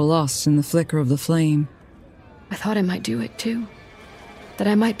eyes were lost in the flicker of the flame. I thought I might do it too. That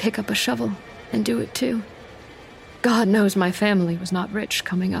I might pick up a shovel and do it too. God knows my family was not rich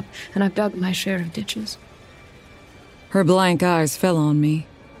coming up, and I've dug my share of ditches. Her blank eyes fell on me.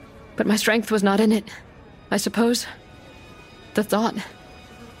 But my strength was not in it, I suppose. The thought.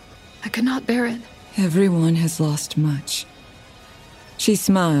 I could not bear it. Everyone has lost much. She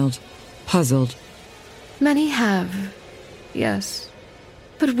smiled, puzzled. Many have, yes.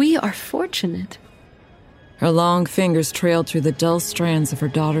 But we are fortunate. Her long fingers trailed through the dull strands of her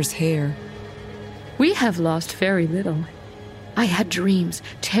daughter's hair. We have lost very little. I had dreams,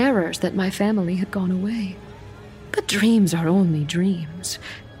 terrors that my family had gone away. But dreams are only dreams.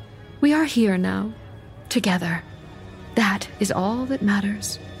 We are here now, together. That is all that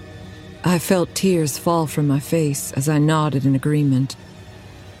matters. I felt tears fall from my face as I nodded in agreement.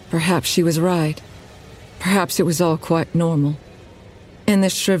 Perhaps she was right. Perhaps it was all quite normal. And the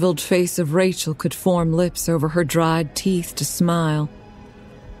shriveled face of Rachel could form lips over her dried teeth to smile.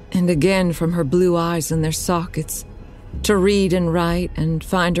 And again from her blue eyes in their sockets, to read and write and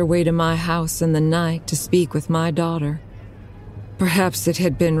find her way to my house in the night to speak with my daughter. Perhaps it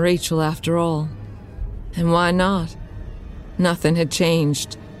had been Rachel after all. And why not? Nothing had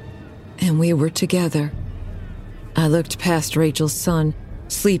changed. And we were together. I looked past Rachel's son,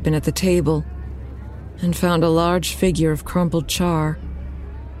 sleeping at the table, and found a large figure of crumpled char.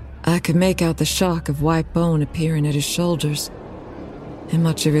 I could make out the shock of white bone appearing at his shoulders, and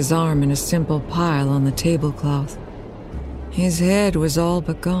much of his arm in a simple pile on the tablecloth. His head was all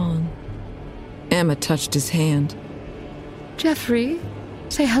but gone. Emma touched his hand. Jeffrey,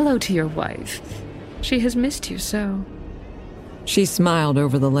 say hello to your wife. She has missed you so. She smiled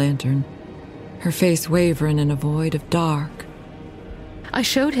over the lantern, her face wavering in a void of dark. I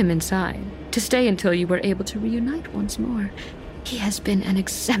showed him inside, to stay until you were able to reunite once more. He has been an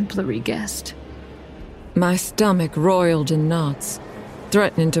exemplary guest. My stomach roiled in knots,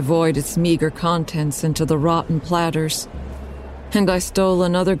 threatening to void its meager contents into the rotten platters, and I stole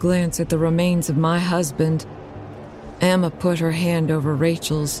another glance at the remains of my husband. Emma put her hand over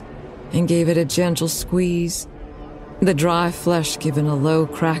Rachel's and gave it a gentle squeeze, the dry flesh giving a low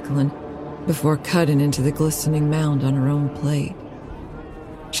crackling before cutting into the glistening mound on her own plate.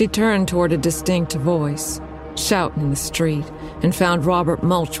 She turned toward a distinct voice, shouting in the street, and found Robert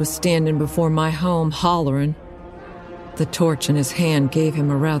Mulch was standing before my home hollering. The torch in his hand gave him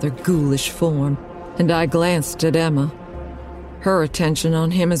a rather ghoulish form, and I glanced at Emma, her attention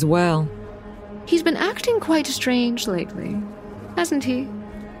on him as well. He's been acting quite strange lately, hasn't he?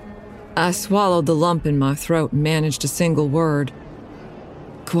 I swallowed the lump in my throat and managed a single word.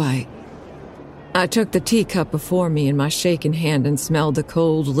 Quite. I took the teacup before me in my shaking hand and smelled the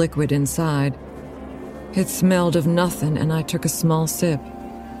cold liquid inside. It smelled of nothing, and I took a small sip.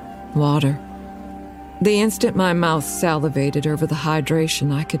 Water. The instant my mouth salivated over the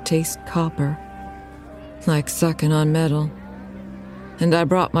hydration, I could taste copper, like sucking on metal, and I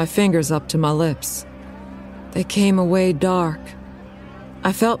brought my fingers up to my lips. They came away dark.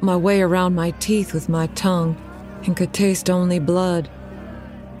 I felt my way around my teeth with my tongue and could taste only blood.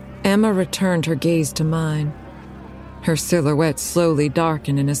 Emma returned her gaze to mine, her silhouette slowly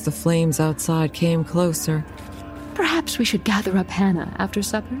darkening as the flames outside came closer. Perhaps we should gather up Hannah after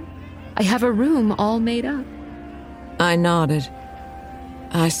supper? I have a room all made up. I nodded.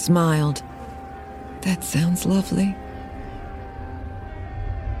 I smiled. That sounds lovely.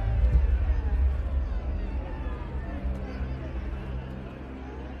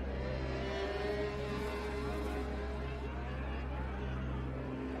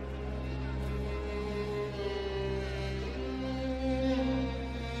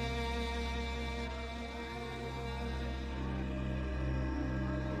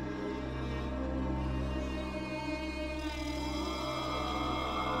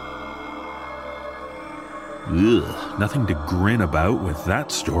 Ugh, nothing to grin about with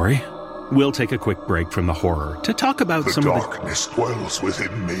that story. We'll take a quick break from the horror to talk about some of the... darkness dwells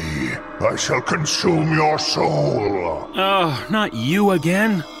within me. I shall consume your soul. Oh, not you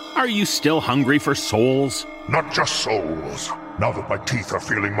again? Are you still hungry for souls? Not just souls. Now that my teeth are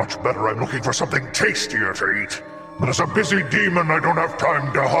feeling much better, I'm looking for something tastier to eat. But as a busy demon, I don't have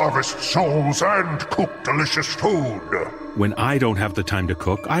time to harvest souls and cook delicious food. When I don't have the time to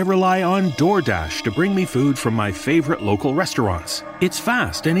cook, I rely on DoorDash to bring me food from my favorite local restaurants. It's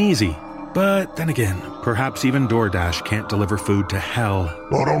fast and easy. But then again, perhaps even DoorDash can't deliver food to hell.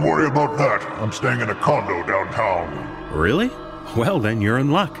 Oh, don't worry about that. I'm staying in a condo downtown. Really? Well, then you're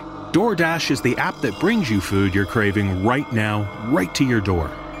in luck. DoorDash is the app that brings you food you're craving right now, right to your door.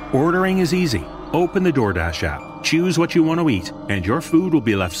 Ordering is easy. Open the DoorDash app, choose what you want to eat, and your food will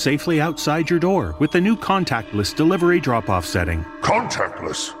be left safely outside your door with the new contactless delivery drop-off setting.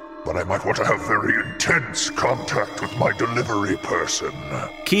 Contactless? But I might want to have very intense contact with my delivery person.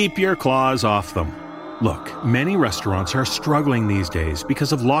 Keep your claws off them. Look, many restaurants are struggling these days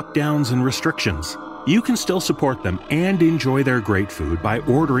because of lockdowns and restrictions. You can still support them and enjoy their great food by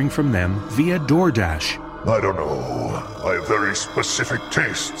ordering from them via DoorDash. I don't know. I have very specific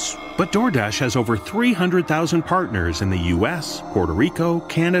tastes. But DoorDash has over 300,000 partners in the US, Puerto Rico,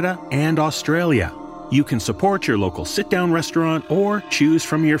 Canada, and Australia. You can support your local sit-down restaurant or choose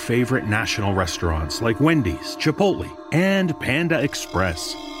from your favorite national restaurants like Wendy's, Chipotle, and Panda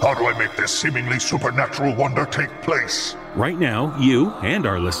Express. How do I make this seemingly supernatural wonder take place? Right now, you and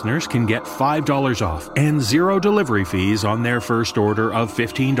our listeners can get $5 off and 0 delivery fees on their first order of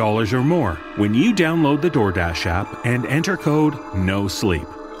 $15 or more when you download the DoorDash app and enter code NoSleep.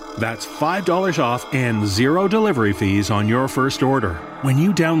 That's $5 off and 0 delivery fees on your first order when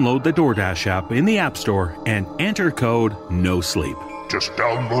you download the DoorDash app in the App Store and enter code NoSleep. Just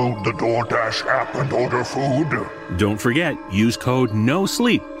download the DoorDash app and order food. Don't forget, use code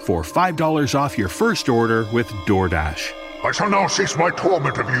NoSleep for $5 off your first order with DoorDash. I shall now cease my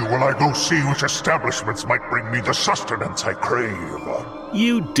torment of you while I go see which establishments might bring me the sustenance I crave.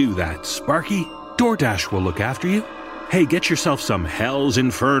 You do that, Sparky. DoorDash will look after you. Hey, get yourself some Hell's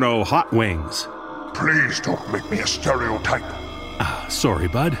Inferno hot wings. Please don't make me a stereotype. Sorry,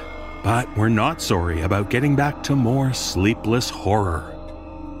 bud. But we're not sorry about getting back to more sleepless horror.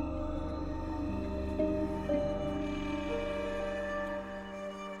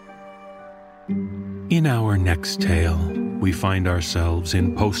 In our next tale, we find ourselves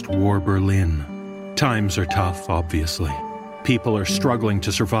in post-war Berlin. Times are tough, obviously. People are struggling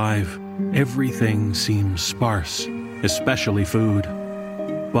to survive. Everything seems sparse, especially food.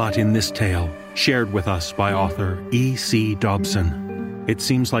 But in this tale, shared with us by author E.C. Dobson, it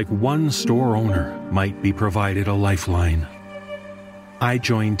seems like one store owner might be provided a lifeline. I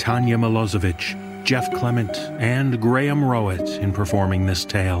join Tanya Milosevic, Jeff Clement, and Graham Rowett in performing this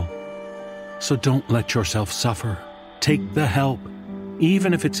tale. So don't let yourself suffer. Take the help,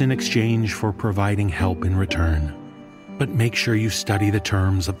 even if it's in exchange for providing help in return. But make sure you study the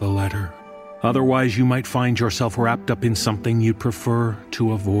terms of the letter. Otherwise, you might find yourself wrapped up in something you'd prefer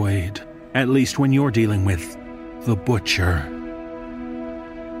to avoid, at least when you're dealing with the butcher.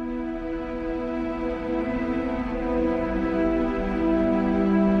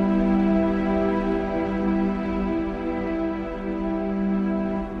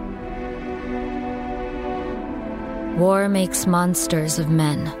 War makes monsters of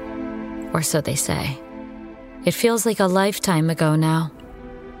men, or so they say. It feels like a lifetime ago now,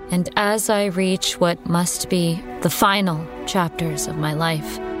 and as I reach what must be the final chapters of my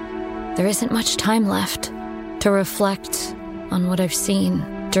life, there isn't much time left to reflect on what I've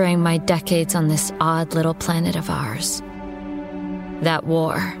seen during my decades on this odd little planet of ours. That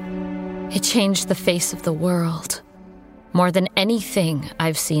war, it changed the face of the world, more than anything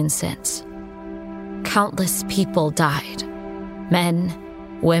I've seen since. Countless people died.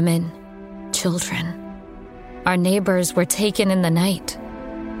 Men, women, children. Our neighbors were taken in the night.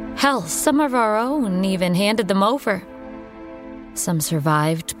 Hell, some of our own even handed them over. Some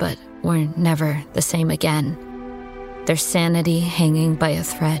survived, but were never the same again. Their sanity hanging by a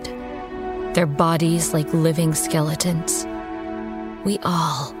thread. Their bodies like living skeletons. We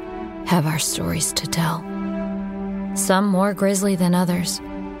all have our stories to tell. Some more grisly than others.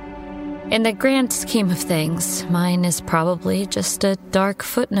 In the grand scheme of things, mine is probably just a dark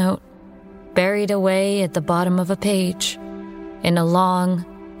footnote, buried away at the bottom of a page, in a long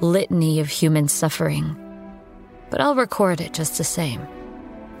litany of human suffering. But I'll record it just the same.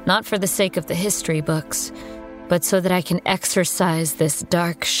 Not for the sake of the history books, but so that I can exorcise this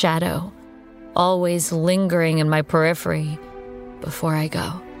dark shadow, always lingering in my periphery, before I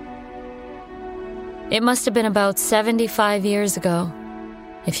go. It must have been about 75 years ago,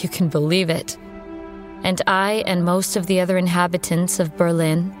 if you can believe it, and I and most of the other inhabitants of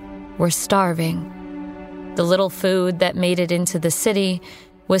Berlin were starving. The little food that made it into the city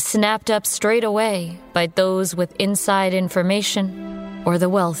was snapped up straight away by those with inside information or the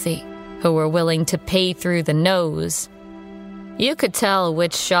wealthy who were willing to pay through the nose. You could tell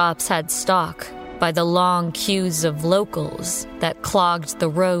which shops had stock by the long queues of locals that clogged the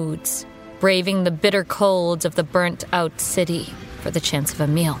roads, braving the bitter cold of the burnt-out city for the chance of a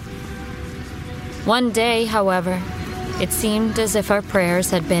meal. One day, however, it seemed as if our prayers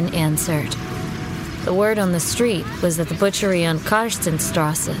had been answered. The word on the street was that the butchery on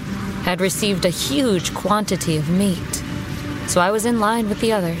Karstenstrasse had received a huge quantity of meat, so I was in line with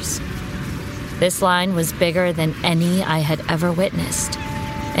the others. This line was bigger than any I had ever witnessed,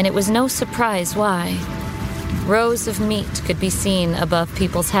 and it was no surprise why. Rows of meat could be seen above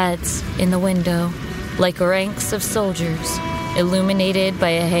people's heads in the window, like ranks of soldiers, illuminated by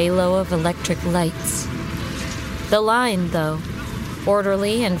a halo of electric lights. The line, though,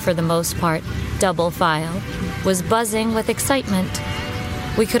 orderly and for the most part double file, was buzzing with excitement.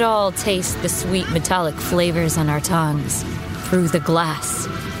 We could all taste the sweet metallic flavors on our tongues through the glass.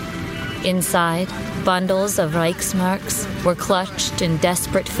 Inside, bundles of Reichsmarks were clutched in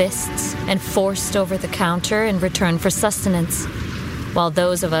desperate fists and forced over the counter in return for sustenance, while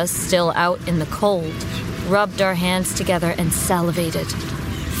those of us still out in the cold rubbed our hands together and salivated,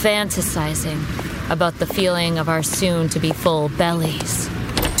 fantasizing about the feeling of our soon-to-be full bellies.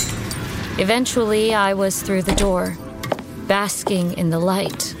 Eventually, I was through the door, basking in the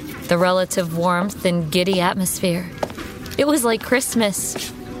light, the relative warmth and giddy atmosphere. It was like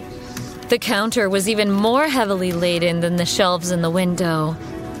Christmas. The counter was even more heavily laden than the shelves in the window.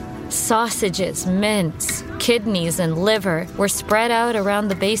 Sausages, mince, kidneys, and liver were spread out around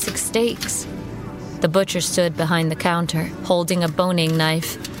the basic steaks. The butcher stood behind the counter, holding a boning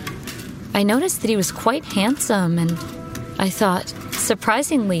knife. I noticed that he was quite handsome and, I thought,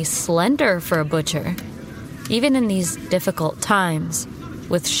 surprisingly slender for a butcher, even in these difficult times,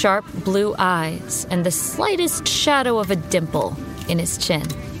 with sharp blue eyes and the slightest shadow of a dimple in his chin.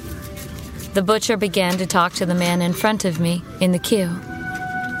 The butcher began to talk to the man in front of me in the queue.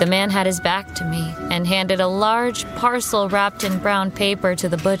 The man had his back to me and handed a large parcel wrapped in brown paper to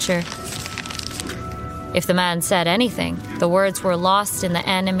the butcher. If the man said anything, the words were lost in the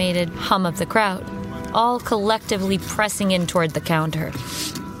animated hum of the crowd, all collectively pressing in toward the counter.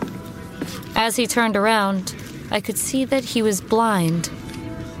 As he turned around, I could see that he was blind.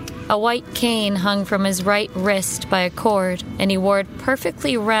 A white cane hung from his right wrist by a cord, and he wore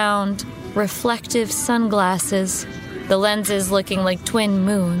perfectly round, reflective sunglasses, the lenses looking like twin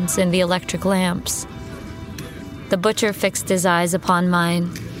moons in the electric lamps. The butcher fixed his eyes upon mine.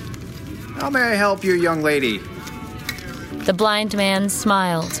 How may I help you, young lady? The blind man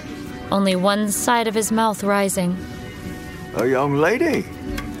smiled, only one side of his mouth rising. A young lady?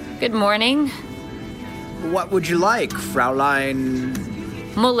 Good morning. What would you like, Fraulein?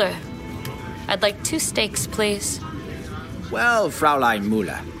 Muller. I'd like 2 steaks, please. Well, Fraulein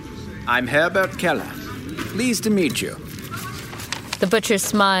Muller, I'm Herbert Keller. Pleased to meet you. The butcher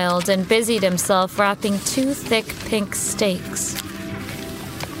smiled and busied himself wrapping 2 thick pink steaks.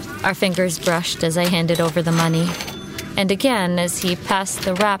 Our fingers brushed as I handed over the money, and again as he passed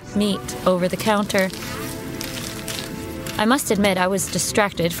the wrapped meat over the counter. I must admit I was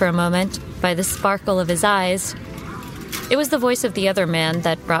distracted for a moment by the sparkle of his eyes. It was the voice of the other man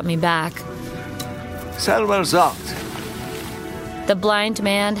that brought me back. Selber sagt. The blind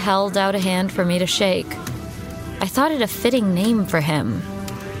man held out a hand for me to shake. I thought it a fitting name for him.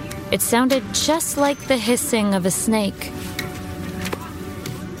 It sounded just like the hissing of a snake.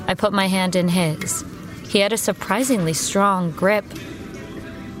 I put my hand in his. He had a surprisingly strong grip.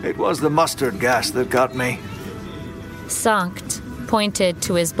 It was the mustard gas that got me. Sankt pointed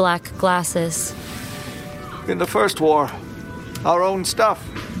to his black glasses. In the First War, our own stuff.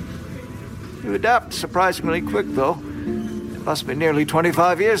 You adapt surprisingly quick, though. It must be nearly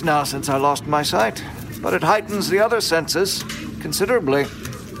 25 years now since I lost my sight, but it heightens the other senses considerably.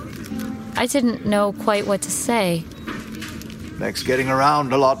 I didn't know quite what to say. Makes getting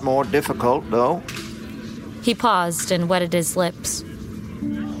around a lot more difficult, though. He paused and wetted his lips.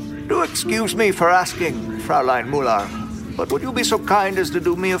 Do excuse me for asking, Fräulein Müller, but would you be so kind as to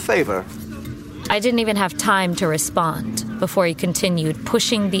do me a favor? I didn't even have time to respond before he continued,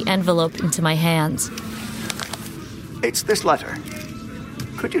 pushing the envelope into my hands. It's this letter.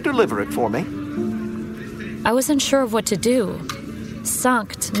 Could you deliver it for me? I wasn't sure of what to do.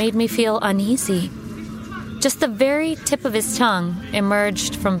 Sankt made me feel uneasy. Just the very tip of his tongue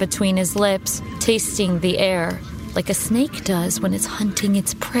emerged from between his lips, tasting the air, like a snake does when it's hunting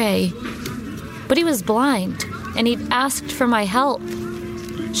its prey. But he was blind, and he'd asked for my help.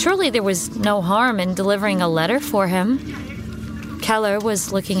 Surely there was no harm in delivering a letter for him. Keller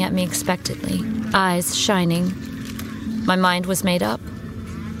was looking at me expectantly, eyes shining. My mind was made up.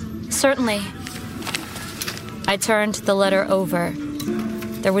 Certainly. I turned the letter over.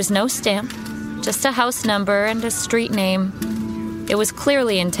 There was no stamp, just a house number and a street name. It was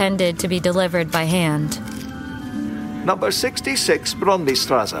clearly intended to be delivered by hand. Number 66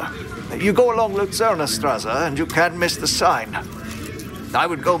 Brondbystrasse. You go along Luzernerstrasse and you can't miss the sign. I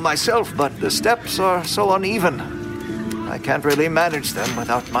would go myself, but the steps are so uneven. I can't really manage them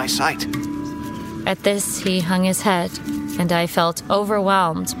without my sight. At this, he hung his head, and I felt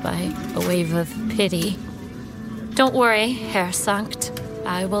overwhelmed by a wave of pity. Don't worry, Herr Sankt.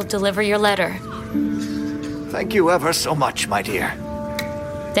 I will deliver your letter. Thank you ever so much, my dear.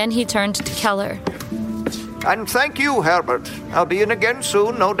 Then he turned to Keller. And thank you, Herbert. I'll be in again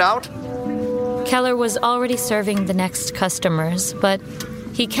soon, no doubt. Keller was already serving the next customers, but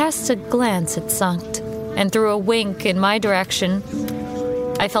he cast a glance at Sankt and threw a wink in my direction.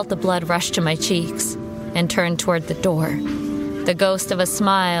 I felt the blood rush to my cheeks and turned toward the door, the ghost of a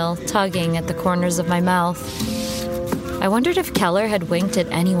smile tugging at the corners of my mouth. I wondered if Keller had winked at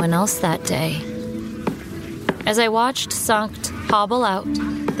anyone else that day. As I watched Sankt hobble out,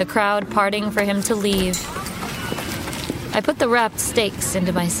 the crowd parting for him to leave, I put the wrapped steaks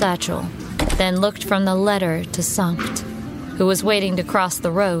into my satchel, then looked from the letter to Sankt, who was waiting to cross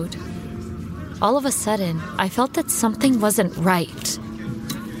the road. All of a sudden, I felt that something wasn't right.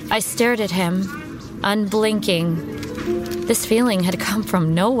 I stared at him, unblinking. This feeling had come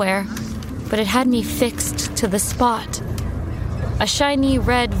from nowhere, but it had me fixed to the spot. A shiny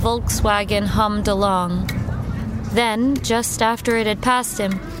red Volkswagen hummed along. Then, just after it had passed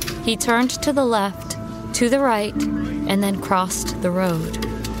him, he turned to the left, to the right, and then crossed the road.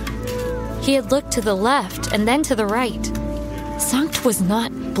 He had looked to the left and then to the right. Sankt was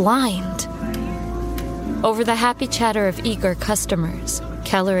not blind. Over the happy chatter of eager customers,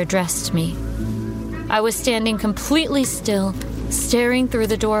 Keller addressed me. I was standing completely still, staring through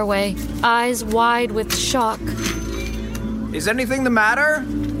the doorway, eyes wide with shock. Is anything the matter?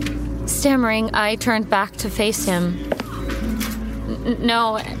 Stammering, I turned back to face him.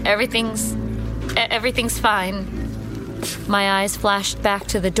 No, everything's fine. My eyes flashed back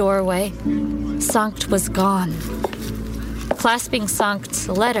to the doorway. Sankt was gone. Clasping Sankt's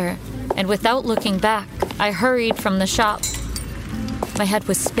letter, and without looking back, I hurried from the shop. My head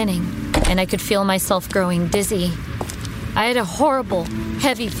was spinning, and I could feel myself growing dizzy. I had a horrible,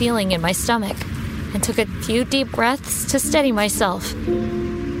 heavy feeling in my stomach, and took a few deep breaths to steady myself.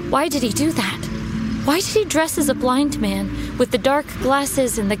 Why did he do that? Why did he dress as a blind man with the dark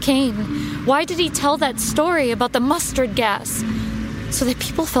glasses and the cane? Why did he tell that story about the mustard gas? So that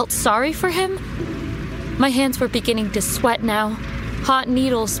people felt sorry for him? My hands were beginning to sweat now, hot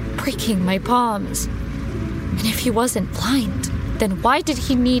needles pricking my palms. And if he wasn't blind, then why did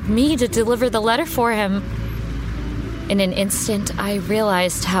he need me to deliver the letter for him? In an instant, I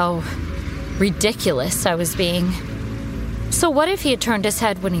realized how ridiculous I was being. So what if he had turned his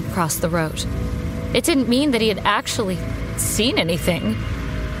head when he crossed the road? It didn't mean that he had actually seen anything.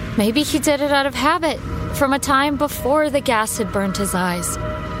 Maybe he did it out of habit, from a time before the gas had burned his eyes.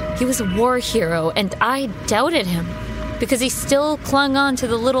 He was a war hero, and I doubted him, because he still clung on to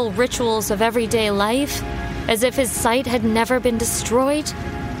the little rituals of everyday life, as if his sight had never been destroyed.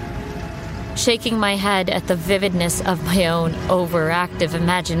 Shaking my head at the vividness of my own overactive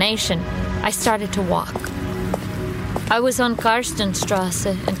imagination, I started to walk. I was on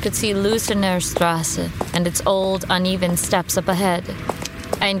Karstenstrasse and could see Lusenerstrasse and its old, uneven steps up ahead.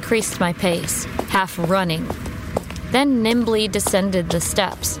 I increased my pace, half running, then nimbly descended the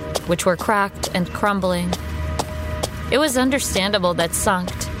steps, which were cracked and crumbling. It was understandable that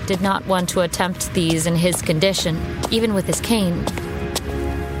Sankt did not want to attempt these in his condition, even with his cane.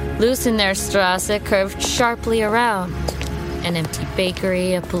 Lusenerstrasse curved sharply around. An empty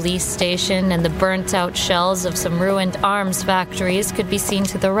bakery, a police station, and the burnt-out shells of some ruined arms factories could be seen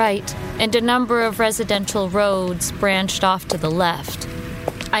to the right, and a number of residential roads branched off to the left.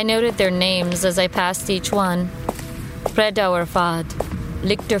 I noted their names as I passed each one. Predauerpfad,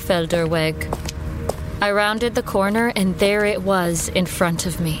 Lichterfelder Weg. I rounded the corner, and there it was in front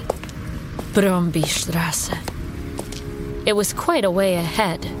of me. Brombystrasse. It was quite a way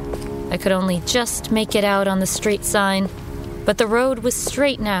ahead. I could only just make it out on the street sign, but the road was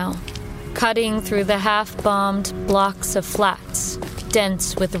straight now, cutting through the half-bombed blocks of flats,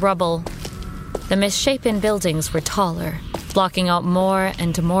 dense with rubble. The misshapen buildings were taller, blocking out more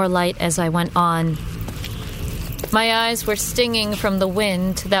and more light as I went on. My eyes were stinging from the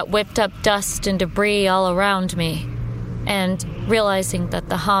wind that whipped up dust and debris all around me, and realizing that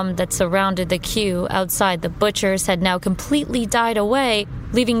the hum that surrounded the queue outside the butcher's had now completely died away,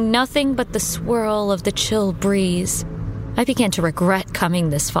 leaving nothing but the swirl of the chill breeze, I began to regret coming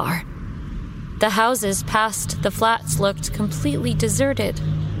this far. The houses past the flats looked completely deserted.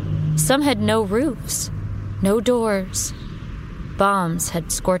 Some had no roofs, no doors. Bombs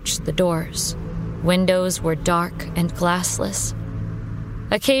had scorched the doors. Windows were dark and glassless.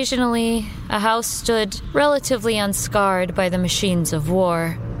 Occasionally, a house stood relatively unscarred by the machines of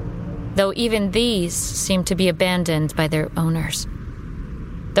war, though even these seemed to be abandoned by their owners.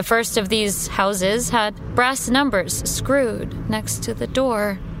 The first of these houses had brass numbers screwed next to the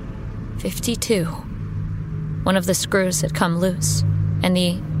door. 52. One of the screws had come loose, and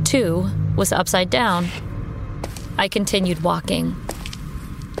the 2 was upside down. I continued walking.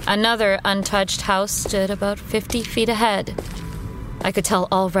 Another untouched house stood about 50 feet ahead. I could tell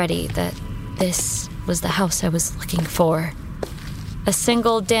already that this was the house I was looking for. A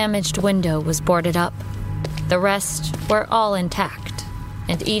single damaged window was boarded up. The rest were all intact,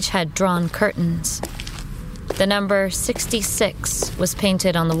 and each had drawn curtains. The number 66 was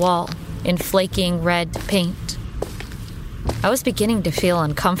painted on the wall in flaking red paint. I was beginning to feel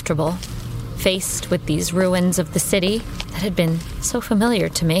uncomfortable, faced with these ruins of the city that had been so familiar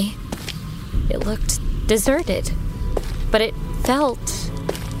to me. It looked deserted, but it felt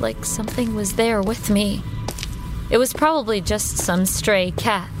like something was there with me. It was probably just some stray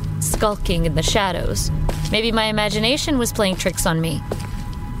cat skulking in the shadows. Maybe my imagination was playing tricks on me.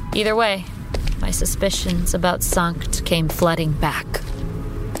 Either way, my suspicions about Sankt came flooding back.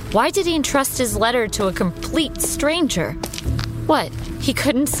 Why did he entrust his letter to a complete stranger? What, he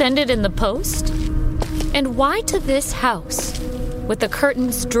couldn't send it in the post? And why to this house, with the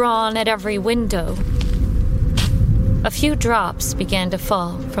curtains drawn at every window? A few drops began to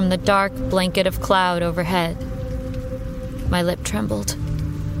fall from the dark blanket of cloud overhead. My lip trembled,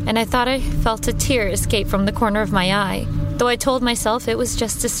 and I thought I felt a tear escape from the corner of my eye, though I told myself it was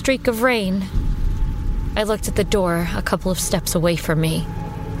just a streak of rain. I looked at the door a couple of steps away from me.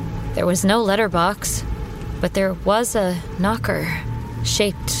 There was no letterbox, but there was a knocker,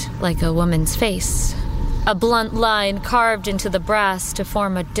 shaped like a woman's face. A blunt line carved into the brass to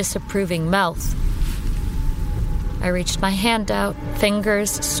form a disapproving mouth. I reached my hand out,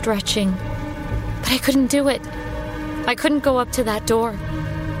 fingers stretching, but I couldn't do it. I couldn't go up to that door.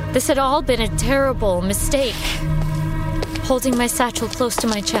 This had all been a terrible mistake. Holding my satchel close to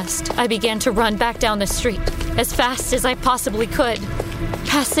my chest, I began to run back down the street as fast as I possibly could,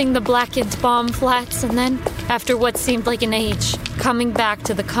 passing the blackened bomb flats and then, after what seemed like an age, coming back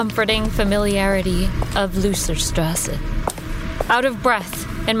to the comforting familiarity of Luserstrasse. Out of breath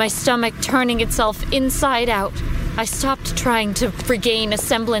and my stomach turning itself inside out, I stopped trying to regain a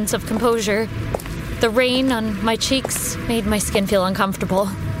semblance of composure. The rain on my cheeks made my skin feel uncomfortable,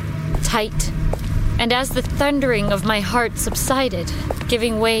 tight, and as the thundering of my heart subsided,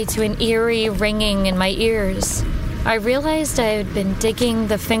 giving way to an eerie ringing in my ears, I realized I had been digging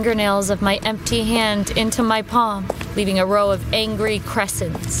the fingernails of my empty hand into my palm, leaving a row of angry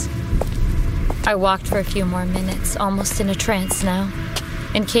crescents. I walked for a few more minutes, almost in a trance now,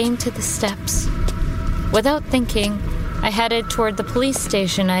 and came to the steps. Without thinking, I headed toward the police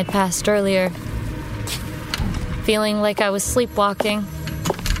station I had passed earlier. Feeling like I was sleepwalking,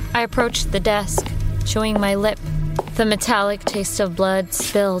 I approached the desk, chewing my lip. The metallic taste of blood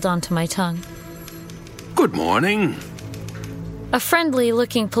spilled onto my tongue. Good morning. A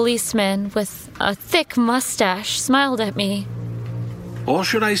friendly-looking policeman with a thick mustache smiled at me. Or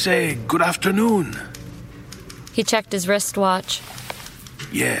should I say, good afternoon? He checked his wristwatch.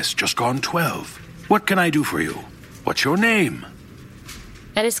 Yes, just gone 12. What can I do for you? What's your name?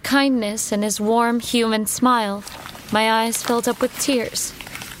 At his kindness and his warm, human smile, my eyes filled up with tears.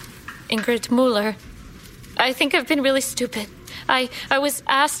 Ingrid Mueller. I think I've been really stupid. I was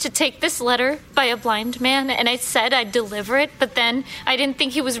asked to take this letter by a blind man, and I said I'd deliver it, but then I didn't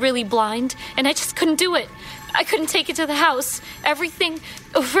think he was really blind, and I just couldn't do it. I couldn't take it to the house. Everything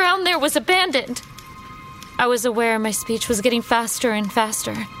around there was abandoned. I was aware my speech was getting faster and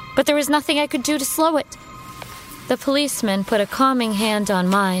faster, but there was nothing I could do to slow it. The policeman put a calming hand on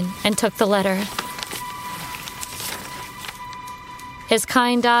mine and took the letter. His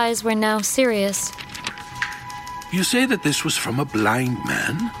kind eyes were now serious. You say that this was from a blind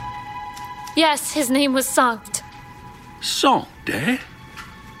man? Yes, his name was Sankt. Sankt, eh?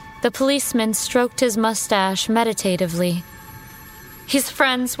 The policeman stroked his mustache meditatively. He's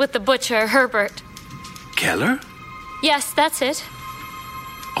friends with the butcher, Herbert. Keller? Yes, that's it.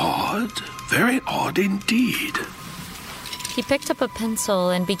 Odd. Very odd indeed. He picked up a pencil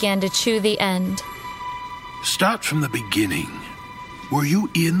and began to chew the end. Start from the beginning. Were you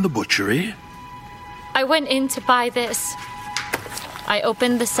in the butchery? I went in to buy this. I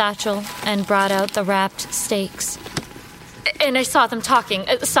opened the satchel and brought out the wrapped steaks. And I saw them talking,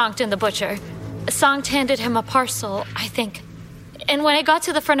 Sankt and the butcher. Sankt handed him a parcel, I think. And when I got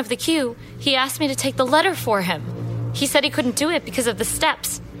to the front of the queue, he asked me to take the letter for him. He said he couldn't do it because of the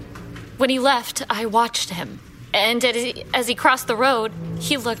steps. When he left, I watched him. And as he crossed the road,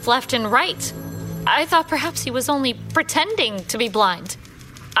 he looked left and right. I thought perhaps he was only pretending to be blind.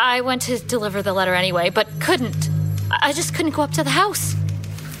 I went to deliver the letter anyway, but couldn't. I just couldn't go up to the house.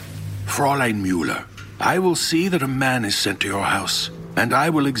 Fräulein Mueller, I will see that a man is sent to your house, and I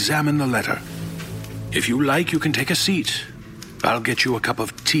will examine the letter. If you like, you can take a seat. I'll get you a cup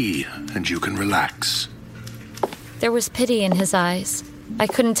of tea, and you can relax. There was pity in his eyes. I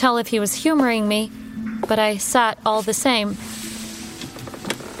couldn't tell if he was humoring me, but I sat all the same.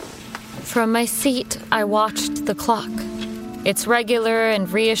 From my seat, I watched the clock. Its regular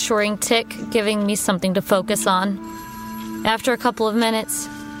and reassuring tick giving me something to focus on. After a couple of minutes,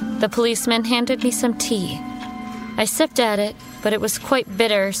 the policeman handed me some tea. I sipped at it, but it was quite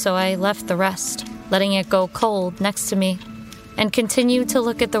bitter, so I left the rest, letting it go cold next to me, and continued to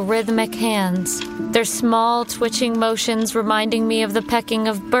look at the rhythmic hands, their small twitching motions reminding me of the pecking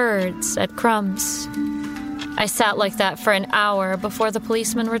of birds at crumbs. I sat like that for an hour before the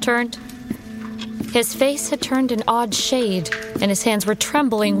policeman returned. His face had turned an odd shade, and his hands were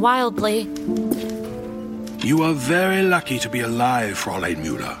trembling wildly. You are very lucky to be alive, Fräulein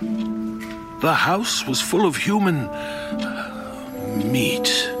Mueller. The house was full of human... meat.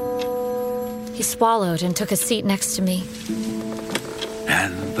 He swallowed and took a seat next to me.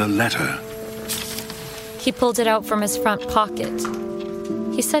 And the letter. He pulled it out from his front pocket.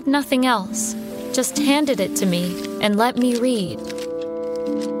 He said nothing else, just handed it to me and let me read.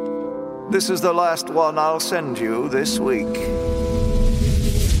 This is the last one I'll send you this week.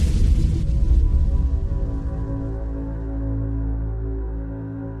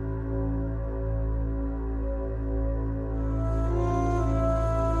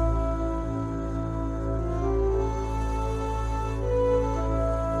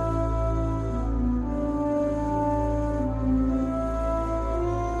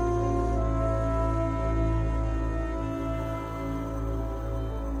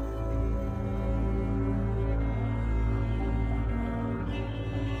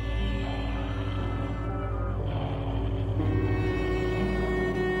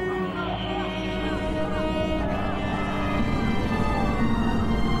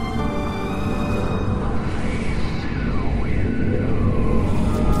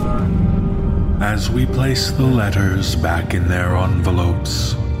 As we place the letters back in their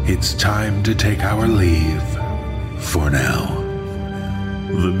envelopes, it's time to take our leave for now.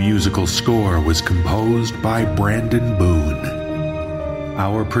 The musical score was composed by Brandon Boone.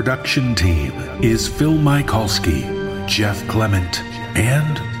 Our production team is Phil Michalski, Jeff Clement,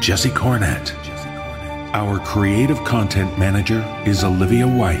 and Jesse Cornett. Our creative content manager is Olivia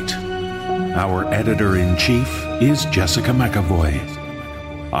White. Our editor-in-chief is Jessica McAvoy.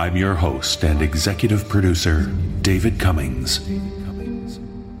 I'm your host and executive producer, David Cummings.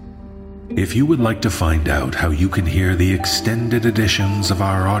 If you would like to find out how you can hear the extended editions of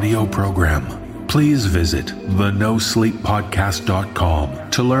our audio program, please visit the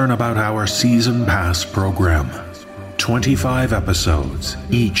NoSleeppodcast.com to learn about our Season Pass program. 20 25 episodes,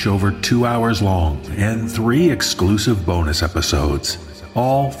 each over 2 hours long, and 3 exclusive bonus episodes,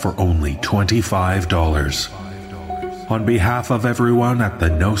 all for only $25. On behalf of everyone at the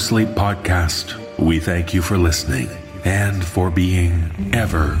No Sleep Podcast, we thank you for listening and for being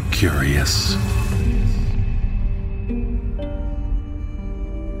ever curious.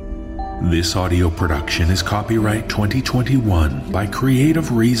 This audio production is copyright 2021 by Creative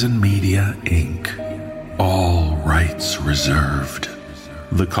Reason Media, Inc. All rights reserved.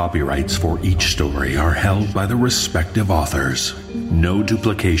 The copyrights for each story are held by the respective authors. No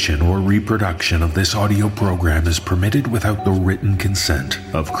duplication or reproduction of this audio program is permitted without the written consent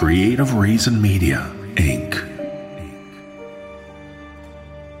of Creative Reason Media, Inc.